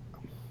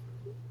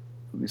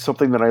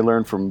something that I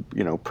learned from,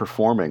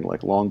 performing,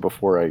 long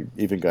before I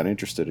even got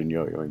interested in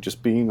yo-yoing,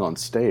 just being on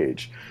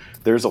stage.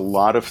 There's a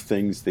lot of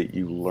things that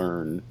you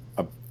learn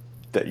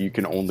that you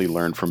can only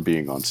learn from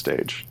being on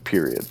stage,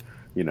 period.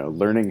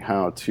 Learning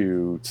how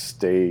to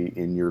stay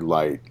in your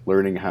light,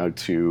 learning how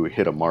to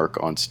hit a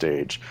mark on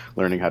stage,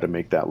 learning how to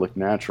make that look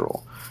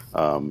natural,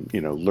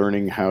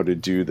 learning how to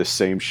do the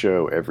same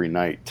show every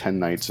night, 10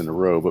 nights in a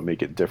row, but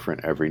make it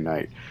different every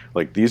night.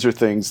 These are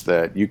things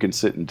that you can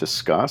sit and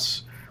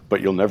discuss, but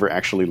you'll never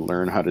actually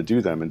learn how to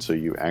do them until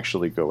you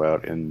actually go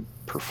out and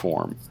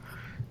perform.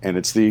 And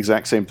it's the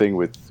exact same thing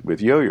with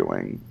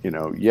yo-yoing.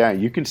 Yeah,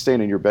 you can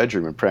stand in your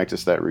bedroom and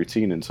practice that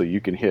routine until you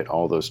can hit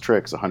all those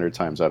tricks 100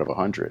 times out of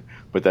 100.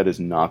 But that is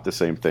not the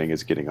same thing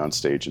as getting on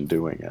stage and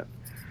doing it.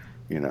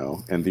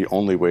 And the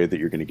only way that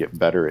you're going to get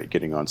better at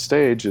getting on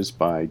stage is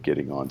by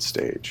getting on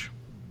stage.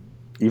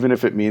 Even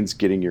if it means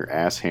getting your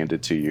ass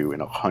handed to you in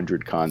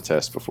 100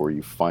 contests before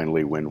you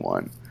finally win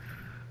one.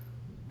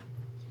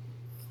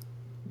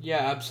 Yeah,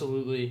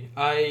 absolutely.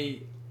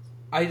 I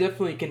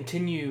definitely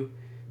continue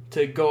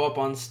to go up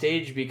on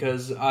stage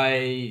because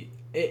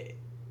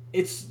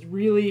it's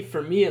really,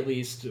 for me at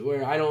least,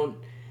 where I don't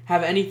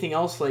have anything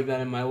else like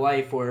that in my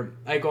life where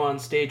I go on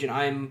stage and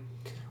I'm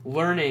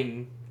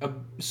learning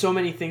so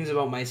many things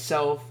about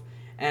myself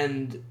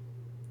and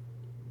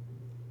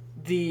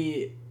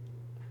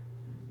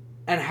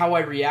how I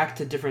react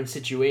to different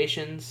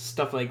situations,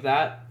 stuff like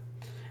that.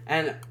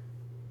 And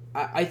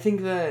I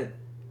think that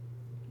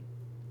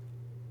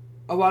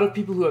a lot of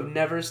people who have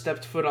never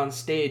stepped foot on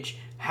stage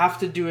have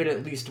to do it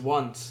at least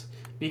once,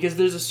 because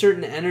there's a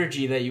certain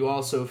energy that you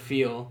also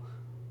feel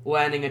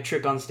landing a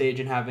trick on stage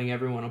and having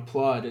everyone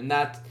applaud, and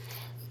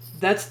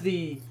that's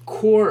the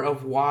core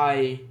of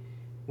why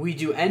we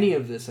do any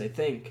of this, I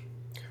think.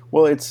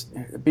 Well, it's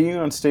being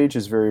on stage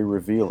is very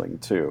revealing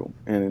too,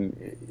 and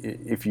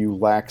if you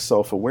lack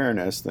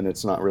self-awareness, then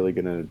it's not really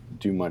going to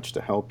do much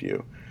to help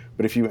you.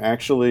 But if you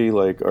actually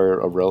are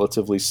a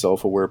relatively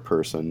self-aware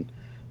person,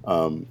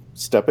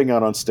 stepping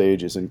out on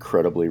stage is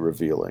incredibly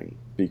revealing,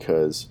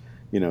 because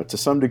to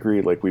some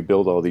degree, we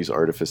build all these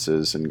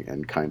artifices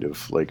and kind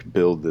of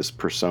build this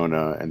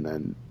persona and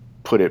then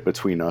put it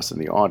between us and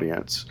the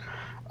audience.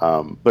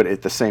 But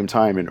at the same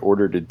time, in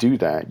order to do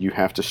that, you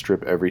have to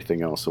strip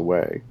everything else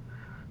away.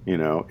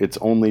 It's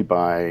only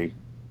by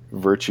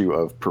virtue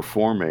of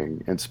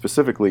performing, and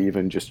specifically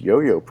even just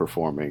yo-yo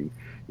performing,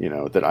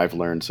 that I've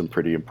learned some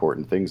pretty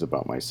important things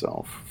about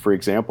myself. For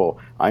example,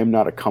 I'm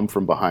not a come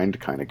from behind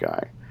kind of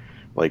guy.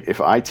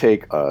 If I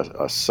take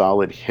a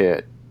solid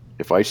hit,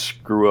 if I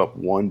screw up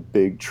one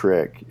big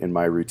trick in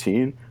my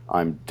routine,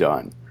 I'm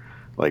done.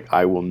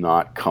 I will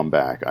not come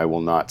back. I will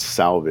not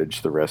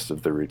salvage the rest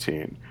of the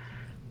routine.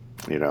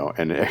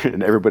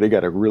 And everybody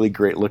got a really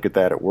great look at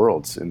that at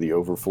Worlds in the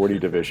over 40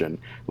 division.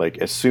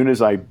 As soon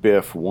as I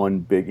biff one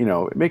big,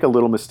 make a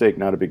little mistake,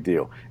 not a big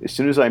deal. As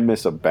soon as I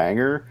miss a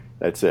banger,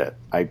 that's it.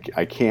 I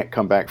can't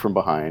come back from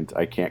behind.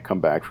 I can't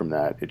come back from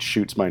that. It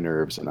shoots my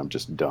nerves and I'm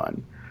just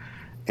done.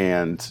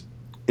 And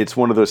it's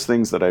one of those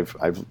things that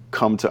I've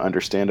come to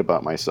understand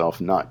about myself,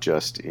 not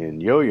just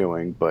in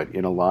yo-yoing, but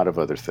in a lot of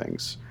other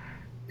things.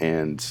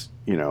 And,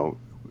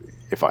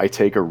 if I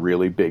take a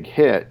really big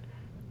hit,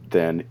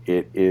 then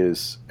it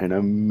is an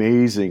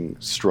amazing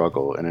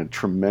struggle and a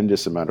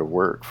tremendous amount of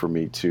work for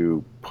me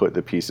to put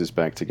the pieces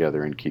back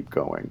together and keep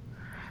going.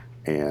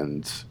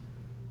 And,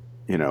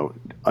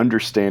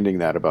 understanding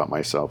that about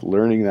myself,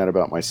 learning that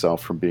about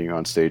myself from being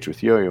on stage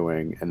with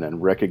yo-yoing, and then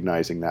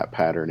recognizing that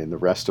pattern in the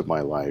rest of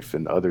my life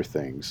and other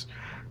things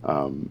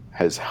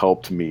has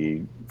helped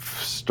me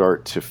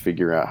start to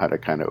figure out how to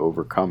kind of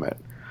overcome it.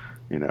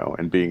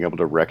 And being able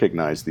to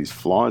recognize these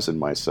flaws in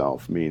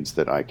myself means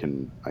that I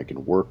can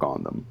work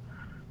on them,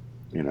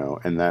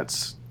 and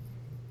that's,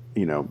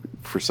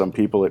 for some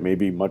people it may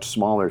be much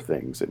smaller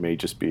things. It may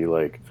just be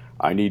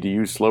I need to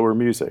use slower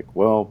music.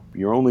 Well,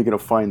 you're only going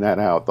to find that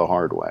out the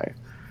hard way,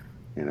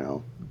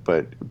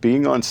 but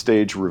being on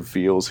stage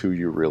reveals who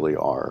you really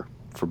are,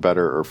 for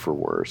better or for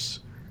worse.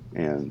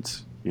 And,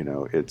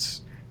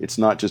 it's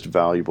not just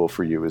valuable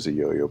for you as a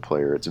yo-yo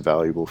player, it's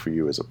valuable for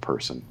you as a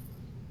person.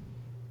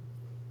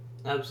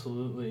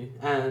 Absolutely.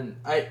 And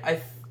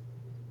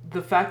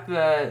the fact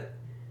that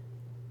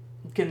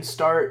you can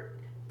start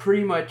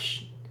pretty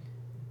much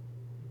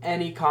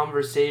any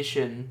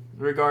conversation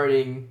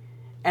regarding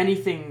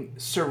anything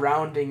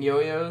surrounding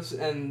yo-yos,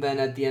 and then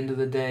at the end of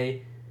the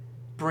day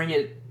bring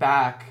it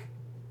back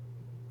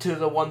to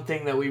the one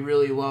thing that we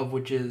really love,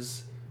 which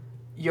is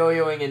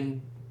yo-yoing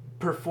and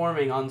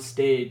performing on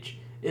stage,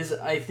 is,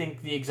 I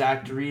think, the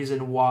exact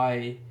reason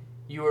why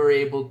you were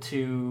able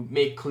to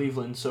make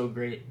Cleveland so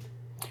great.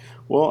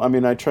 Well,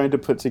 I tried to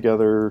put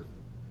together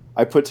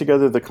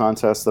the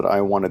contest that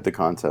I wanted the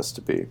contest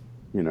to be,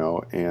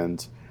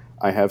 and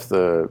I have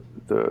the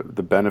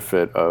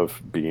benefit of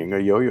being a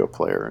yo-yo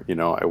player.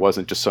 I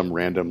wasn't just some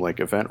random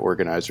event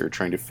organizer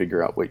trying to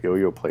figure out what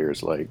yo-yo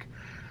players like.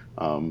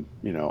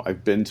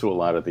 I've been to a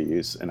lot of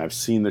these and I've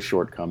seen the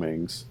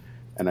shortcomings,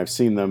 and I've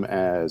seen them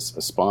as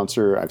a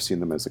sponsor, I've seen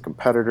them as a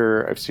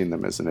competitor, I've seen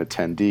them as an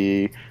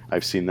attendee,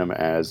 I've seen them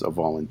as a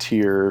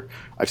volunteer,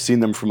 I've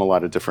seen them from a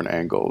lot of different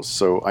angles.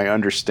 So I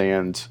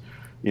understand,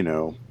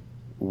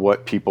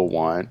 what people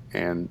want,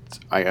 and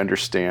I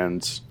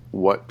understand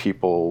what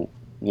people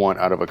want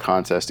out of a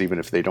contest, even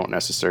if they don't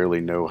necessarily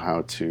know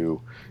how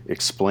to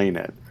explain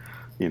it.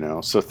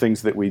 So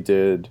things that we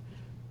did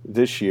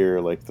this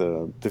year, like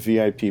the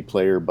VIP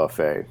player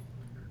buffet,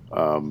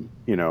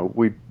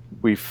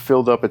 we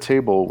filled up a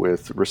table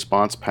with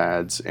response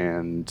pads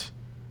and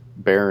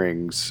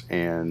bearings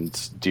and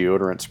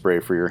deodorant spray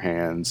for your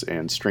hands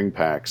and string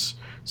packs,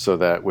 so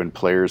that when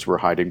players were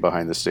hiding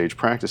behind the stage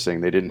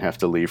practicing, they didn't have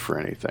to leave for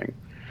anything.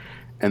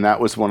 And that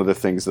was one of the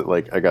things that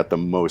I got the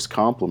most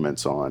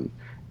compliments on.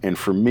 And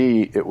for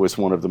me, it was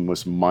one of the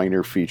most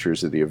minor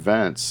features of the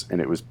events, and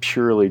it was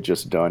purely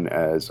just done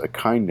as a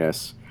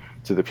kindness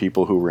to the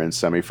people who were in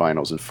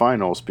semifinals and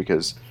finals,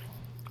 because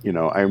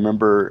I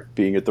remember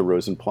being at the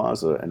Rosen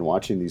Plaza and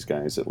watching these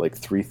guys at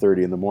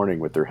 3:30 in the morning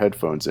with their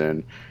headphones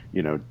in,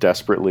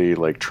 desperately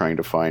trying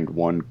to find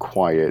one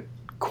quiet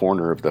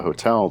corner of the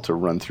hotel to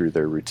run through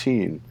their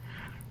routine.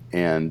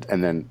 And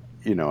then,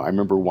 I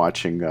remember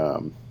watching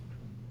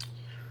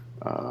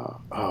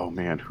Oh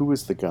man, who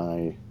was the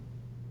guy?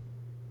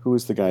 Who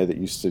was the guy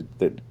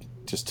that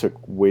just took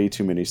way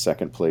too many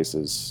second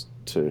places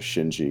to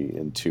Shinji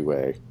in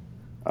 2A?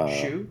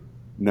 Shu?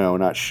 No,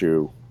 not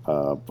Shu.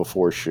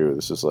 Before Shu.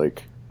 This is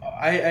like,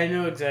 I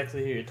know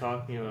exactly who you're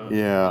talking about.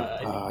 yeah.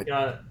 I I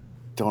got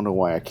don't know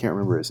why I can't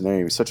remember his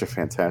name. He's such a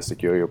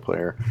fantastic yo-yo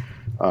player.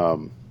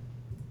 Um,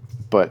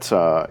 but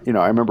I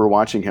remember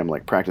watching him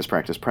like practice,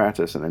 practice,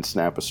 practice, and then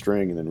snap a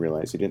string, and then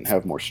realize he didn't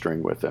have more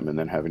string with him, and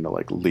then having to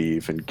like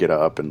leave and get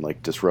up and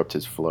like disrupt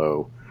his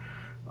flow.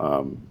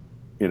 Um,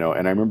 and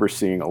I remember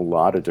seeing a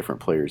lot of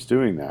different players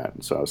doing that,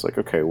 and so I was like,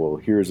 okay, well,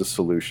 here's a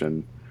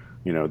solution.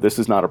 This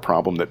is not a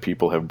problem that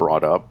people have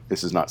brought up.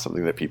 This is not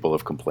something that people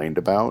have complained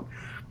about.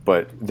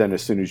 But then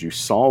as soon as you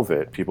solve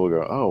it, people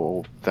go, oh,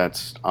 well,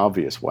 that's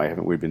obvious. Why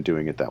haven't we been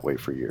doing it that way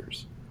for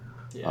years?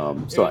 yeah.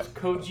 It was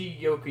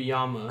Koji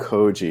Yokoyama.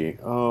 Koji.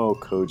 Oh,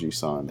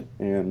 Koji-san.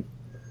 Man,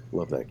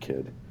 love that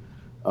kid.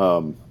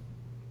 Um,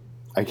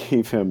 I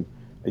gave him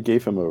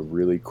a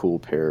really cool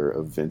pair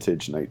of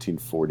vintage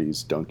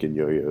 1940s Duncan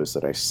yo-yos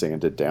that I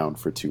sanded down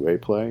for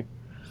 2A play.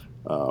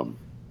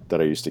 That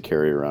I used to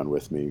carry around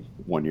with me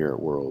one year at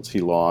Worlds. He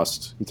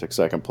lost. He took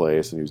second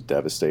place, and he was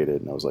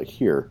devastated. And I was like,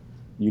 "Here,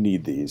 you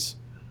need these."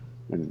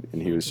 And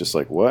he was just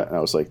like, "What?" And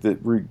I was like,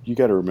 "You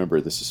got to remember,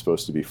 this is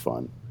supposed to be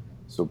fun.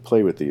 So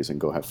play with these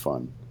and go have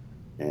fun."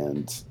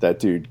 And that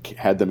dude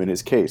had them in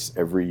his case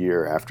every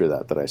year after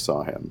that I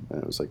saw him,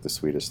 and it was like the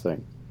sweetest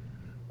thing.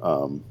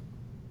 Um,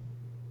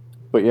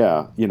 but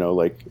yeah,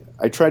 like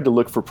I tried to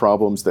look for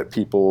problems that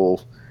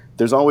people.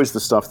 There's always the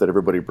stuff that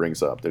everybody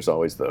brings up. There's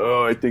always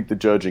I think the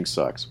judging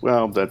sucks.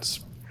 Well, that's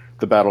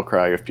the battle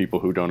cry of people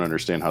who don't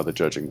understand how the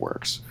judging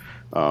works.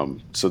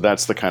 So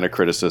that's the kind of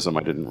criticism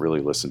I didn't really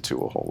listen to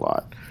a whole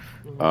lot.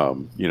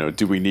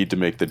 Do we need to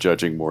make the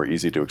judging more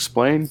easy to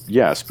explain?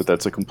 Yes, but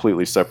that's a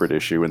completely separate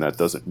issue, and that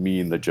doesn't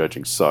mean the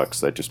judging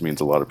sucks. That just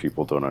means a lot of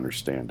people don't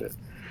understand it.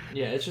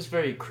 Yeah, it's just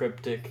very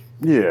cryptic.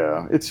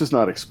 Yeah, it's just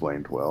not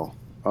explained well.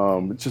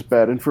 It's just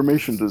bad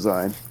information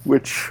design,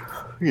 which,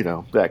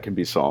 that can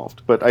be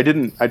solved. But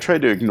I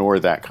tried to ignore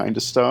that kind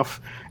of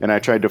stuff, and I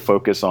tried to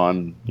focus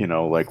on,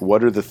 like,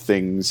 what are the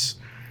things,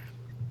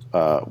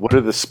 what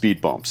are the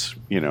speed bumps,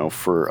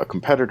 for a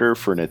competitor,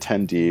 for an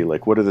attendee,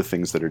 like, what are the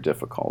things that are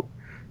difficult,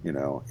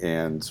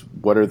 and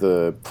what are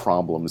the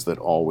problems that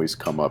always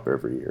come up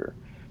every year?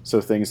 So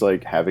things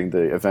like having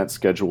the event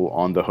schedule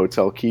on the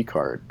hotel key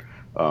card,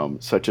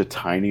 such a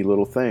tiny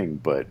little thing,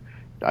 but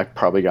I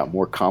probably got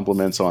more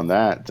compliments on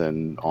that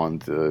than on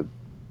the,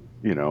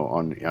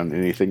 on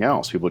anything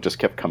else. People just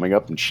kept coming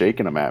up and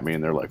shaking them at me,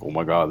 and they're like, "Oh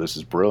my God, this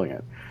is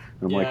brilliant."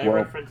 And I'm like, I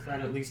referenced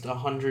that at least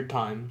 100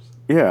 times.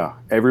 Yeah,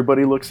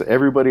 everybody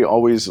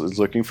always is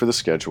looking for the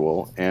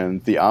schedule,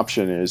 and the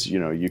option is,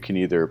 you can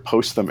either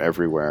post them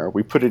everywhere.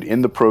 We put it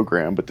in the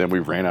program, but then we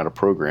ran out of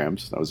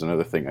programs. That was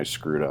another thing I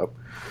screwed up.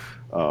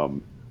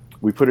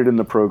 We put it in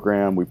the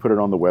program. We put it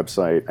on the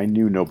website. I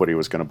knew nobody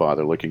was going to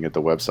bother looking at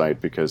the website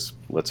because,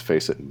 let's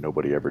face it,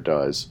 nobody ever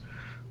does.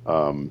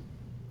 So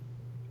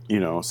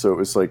it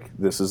was like,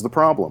 this is the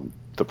problem.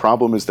 The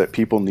problem is that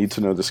people need to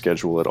know the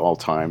schedule at all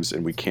times,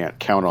 and we can't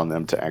count on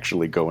them to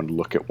actually go and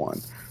look at one.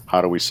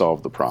 How do we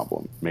solve the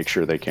problem? Make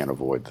sure they can't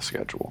avoid the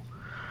schedule.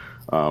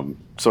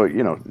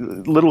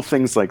 Little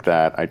things like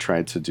that I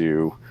tried to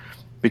do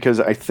because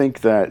I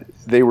think that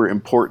they were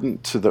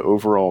important to the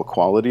overall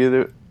quality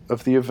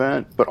of the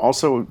event, but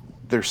also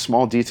there's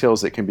small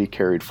details that can be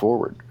carried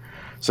forward.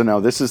 So now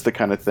this is the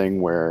kind of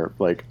thing where,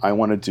 like, I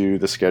want to do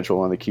the schedule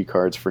on the key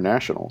cards for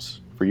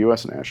nationals, for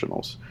U.S.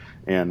 nationals,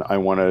 and I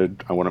want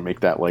to make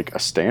that like a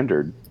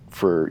standard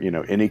for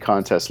any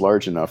contest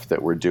large enough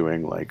that we're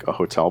doing like a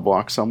hotel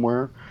block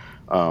somewhere.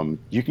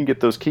 You can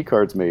get those key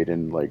cards made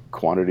in like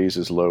quantities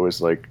as low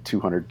as like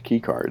 200 key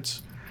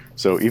cards.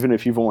 So even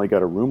if you've only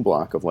got a room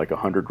block of like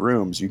 100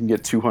 rooms, you can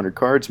get 200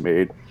 cards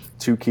made,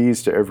 2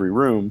 keys to every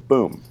room,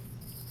 boom.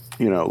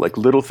 Like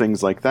little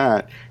things like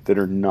that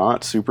are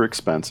not super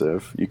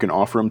expensive. You can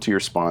offer them to your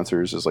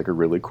sponsors as like a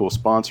really cool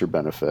sponsor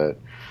benefit,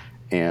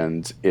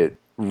 and it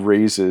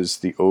raises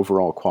the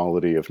overall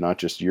quality of not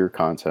just your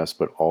contest,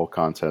 but all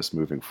contests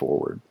moving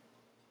forward.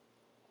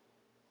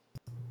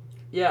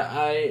 Yeah,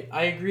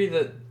 I agree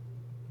that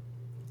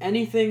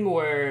anything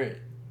where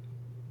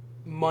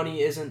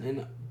money isn't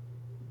an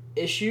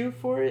issue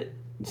for it,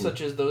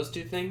 such as those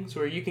two things,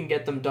 where you can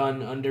get them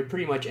done under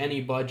pretty much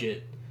any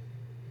budget,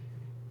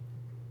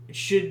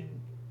 should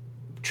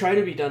try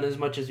to be done as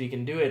much as we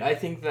can do it. I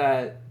think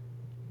that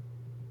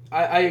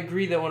I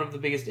agree that one of the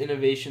biggest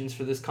innovations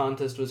for this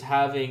contest was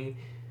having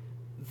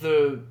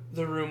the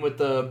room with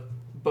the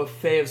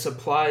buffet of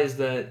supplies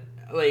that,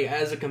 like,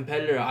 as a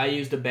competitor, I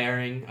used a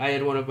bearing. I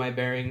had one of my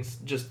bearings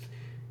just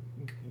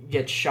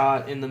get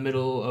shot in the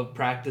middle of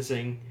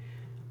practicing.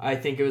 I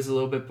think it was a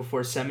little bit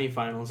before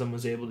semifinals and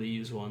was able to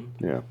use one.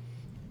 Yeah.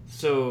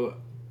 So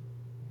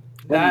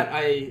that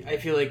I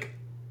feel like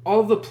all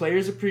of the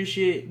players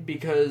appreciate,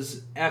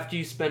 because after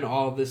you spend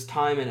all this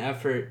time and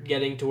effort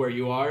getting to where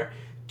you are,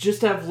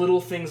 just have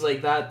little things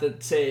like that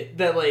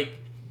like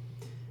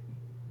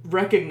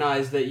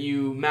recognize that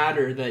you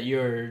matter, that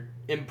you're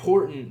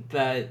important,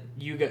 that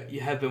you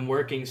have been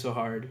working so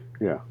hard.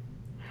 Yeah.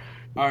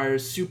 Are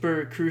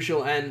super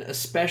crucial and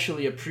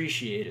especially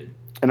appreciated.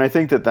 And I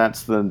think that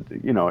that's the,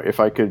 if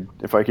I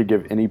could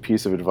give any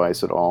piece of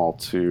advice at all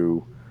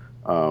to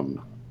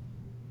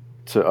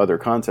other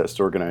contest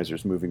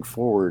organizers moving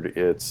forward,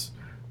 it's,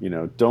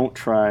 don't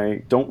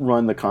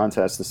run the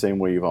contest the same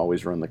way you've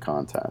always run the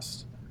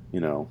contest,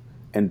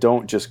 and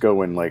don't just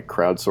go and like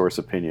crowdsource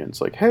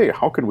opinions like, hey,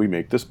 how can we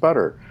make this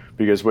better?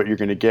 Because what you're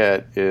going to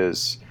get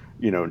is,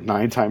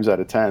 9 times out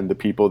of 10, the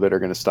people that are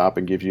going to stop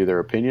and give you their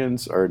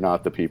opinions are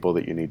not the people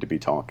that you need to be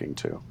talking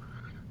to.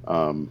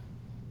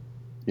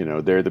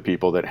 They're the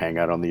people that hang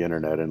out on the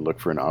internet and look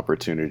for an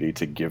opportunity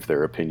to give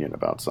their opinion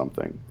about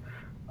something.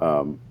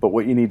 But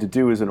what you need to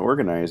do as an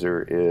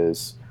organizer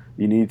is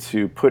you need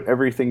to put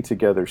everything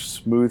together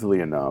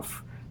smoothly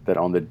enough that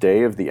on the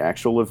day of the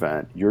actual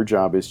event, your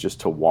job is just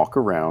to walk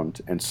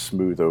around and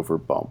smooth over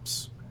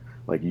bumps.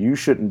 Like, you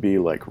shouldn't be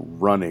like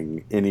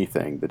running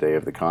anything the day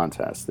of the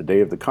contest. The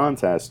day of the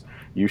contest,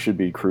 you should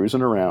be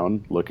cruising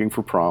around looking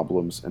for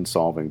problems and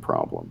solving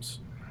problems.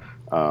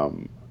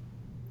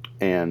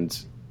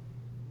 And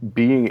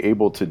being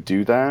able to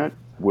do that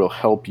will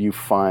help you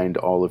find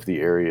all of the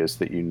areas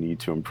that you need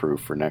to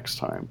improve for next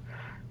time.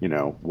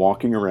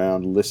 Walking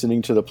around,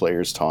 listening to the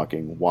players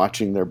talking,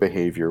 watching their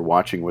behavior,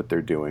 watching what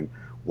they're doing,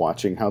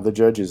 watching how the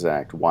judges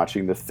act,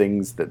 watching the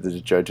things that the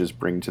judges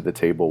bring to the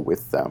table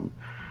with them.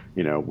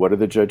 What do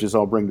the judges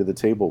all bring to the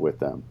table with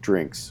them?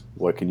 Drinks.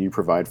 What can you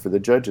provide for the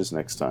judges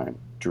next time?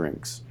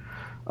 Drinks.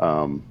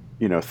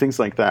 Things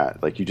like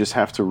that. Like, you just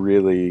have to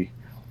really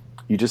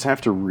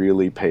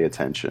pay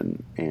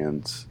attention,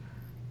 and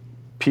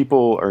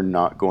people are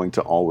not going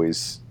to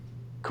always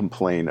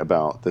complain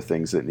about the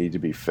things that need to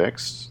be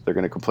fixed. They're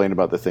going to complain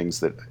about the things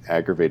that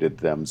aggravated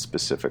them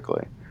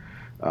specifically.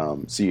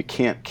 So you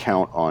can't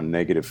count on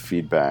negative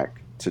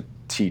feedback to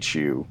teach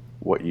you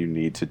what you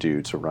need to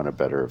do to run a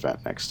better event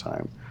next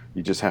time.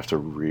 You just have to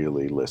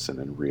really listen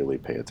and really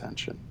pay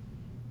attention.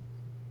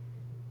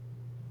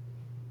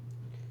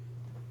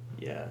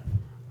 Yeah.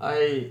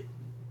 I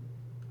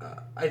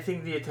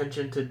think the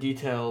attention to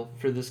detail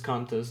for this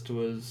contest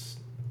was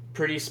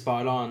pretty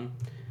spot on.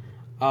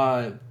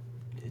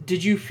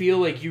 Did you feel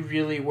like you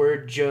really were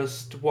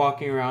just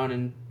walking around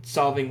and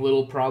solving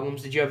little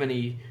problems? Did you have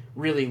any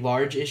really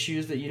large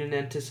issues that you didn't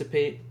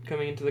anticipate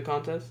coming into the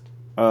contest?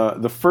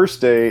 The first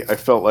day, I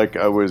felt like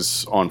I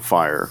was on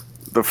fire.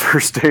 The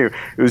first day,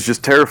 it was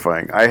just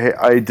terrifying.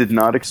 I did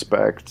not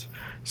expect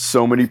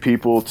so many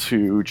people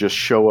to just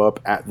show up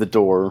at the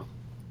door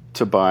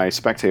to buy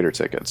spectator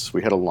tickets.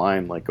 We had a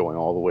line like going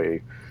all the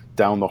way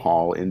down the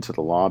hall into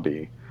the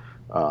lobby.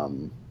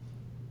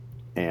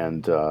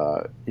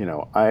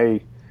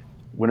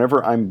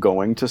 Whenever I'm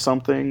going to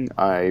something,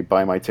 I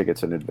buy my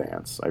tickets in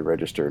advance. I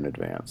register in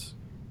advance.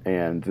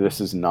 And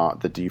this is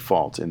not the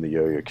default in the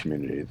yo-yo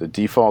community. The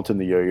default in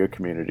the yo-yo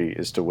community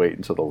is to wait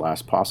until the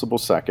last possible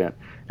second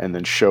and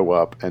then show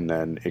up and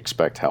then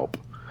expect help.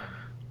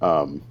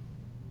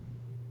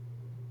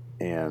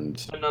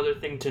 And another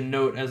thing to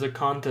note as a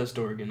contest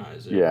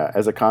organizer. Yeah,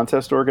 as a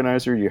contest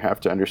organizer, you have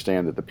to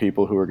understand that the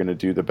people who are going to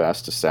do the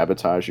best to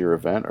sabotage your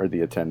event are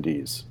the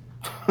attendees.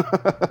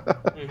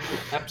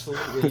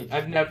 Absolutely.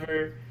 I've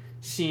never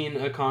seen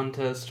a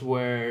contest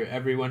where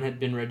everyone had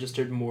been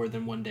registered more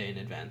than one day in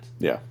advance.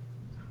 Yeah.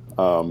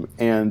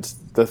 And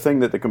the thing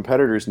that the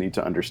competitors need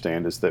to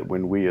understand is that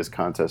when we as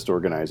contest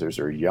organizers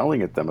are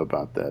yelling at them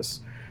about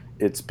this,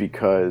 it's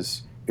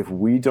because if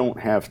we don't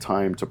have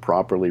time to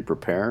properly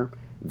prepare,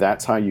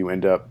 that's how you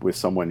end up with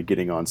someone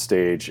getting on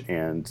stage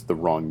and the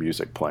wrong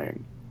music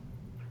playing.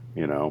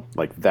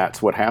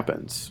 That's what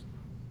happens.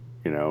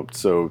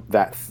 So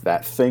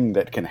that thing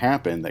that can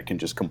happen that can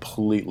just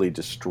completely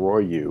destroy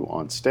you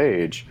on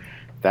stage,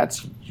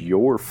 that's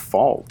your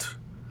fault.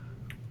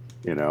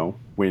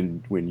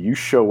 When you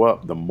show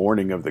up the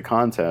morning of the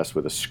contest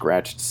with a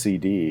scratched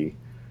CD,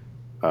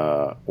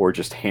 or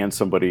just hand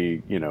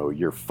somebody,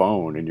 your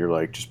phone and you're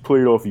like, just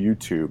play it off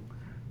YouTube,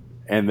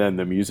 and then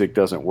the music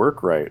doesn't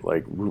work right.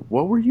 Like,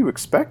 what were you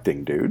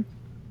expecting, dude?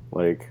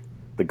 Like,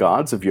 the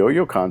gods of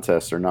yo-yo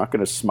contests are not going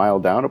to smile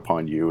down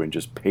upon you and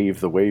just pave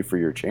the way for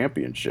your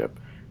championship.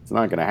 It's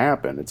not going to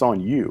happen. It's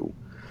on you.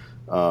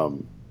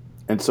 And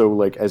so,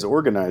 like, as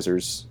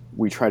organizers,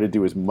 we try to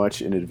do as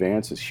much in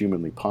advance as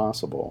humanly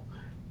possible.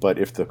 But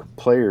if the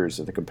players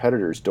and the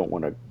competitors don't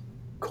want to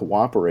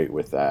cooperate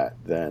with that,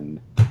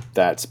 then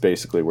that's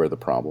basically where the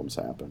problems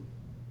happen.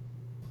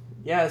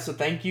 Yeah, so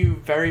thank you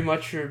very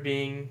much for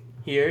being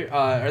here.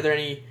 Are there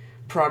any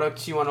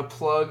products you want to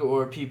plug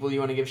or people you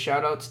want to give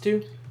shout-outs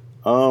to?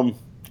 I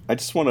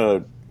just want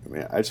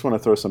to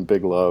throw some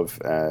big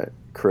love at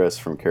Chris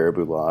from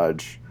Caribou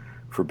Lodge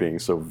for being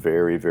so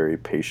very, very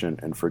patient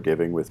and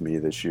forgiving with me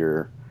this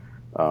year.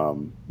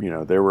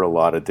 There were a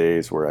lot of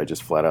days where I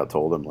just flat out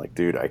told him, like,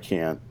 dude, I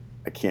can't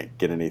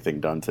get anything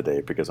done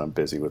today because I'm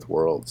busy with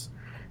Worlds.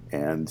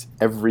 And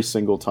every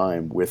single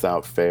time,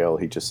 without fail,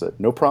 he just said,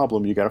 no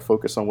problem, you got to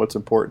focus on what's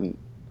important.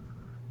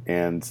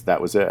 and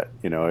that was it.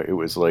 It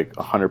was like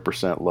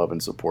 100% love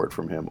and support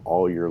from him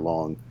all year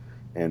long,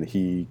 and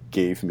he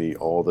gave me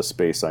all the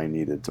space I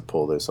needed to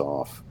pull this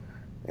off,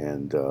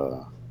 and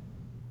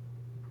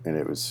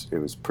it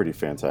was pretty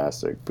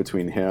fantastic.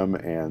 Between him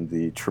and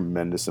the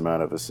tremendous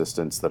amount of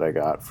assistance that I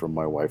got from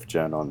my wife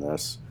Jen on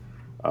this,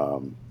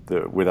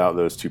 without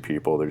those two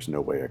people, there's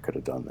no way I could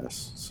have done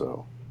this.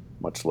 So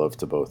much love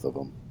to both of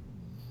them.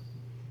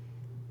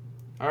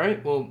 All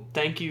right. Well,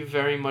 thank you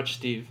very much,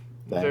 Steve.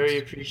 Thanks. Very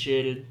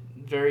appreciated.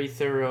 Very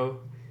thorough.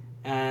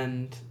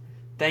 And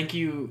thank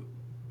you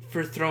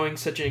for throwing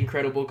such an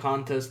incredible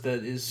contest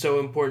that is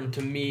so important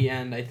to me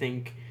and I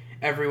think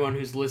everyone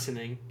who's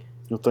listening.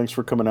 Well, thanks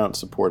for coming out and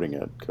supporting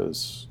it,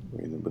 because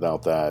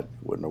without that, it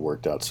wouldn't have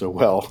worked out so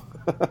well.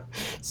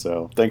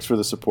 So thanks for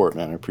the support,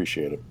 man. I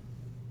appreciate it.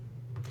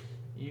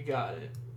 You got it.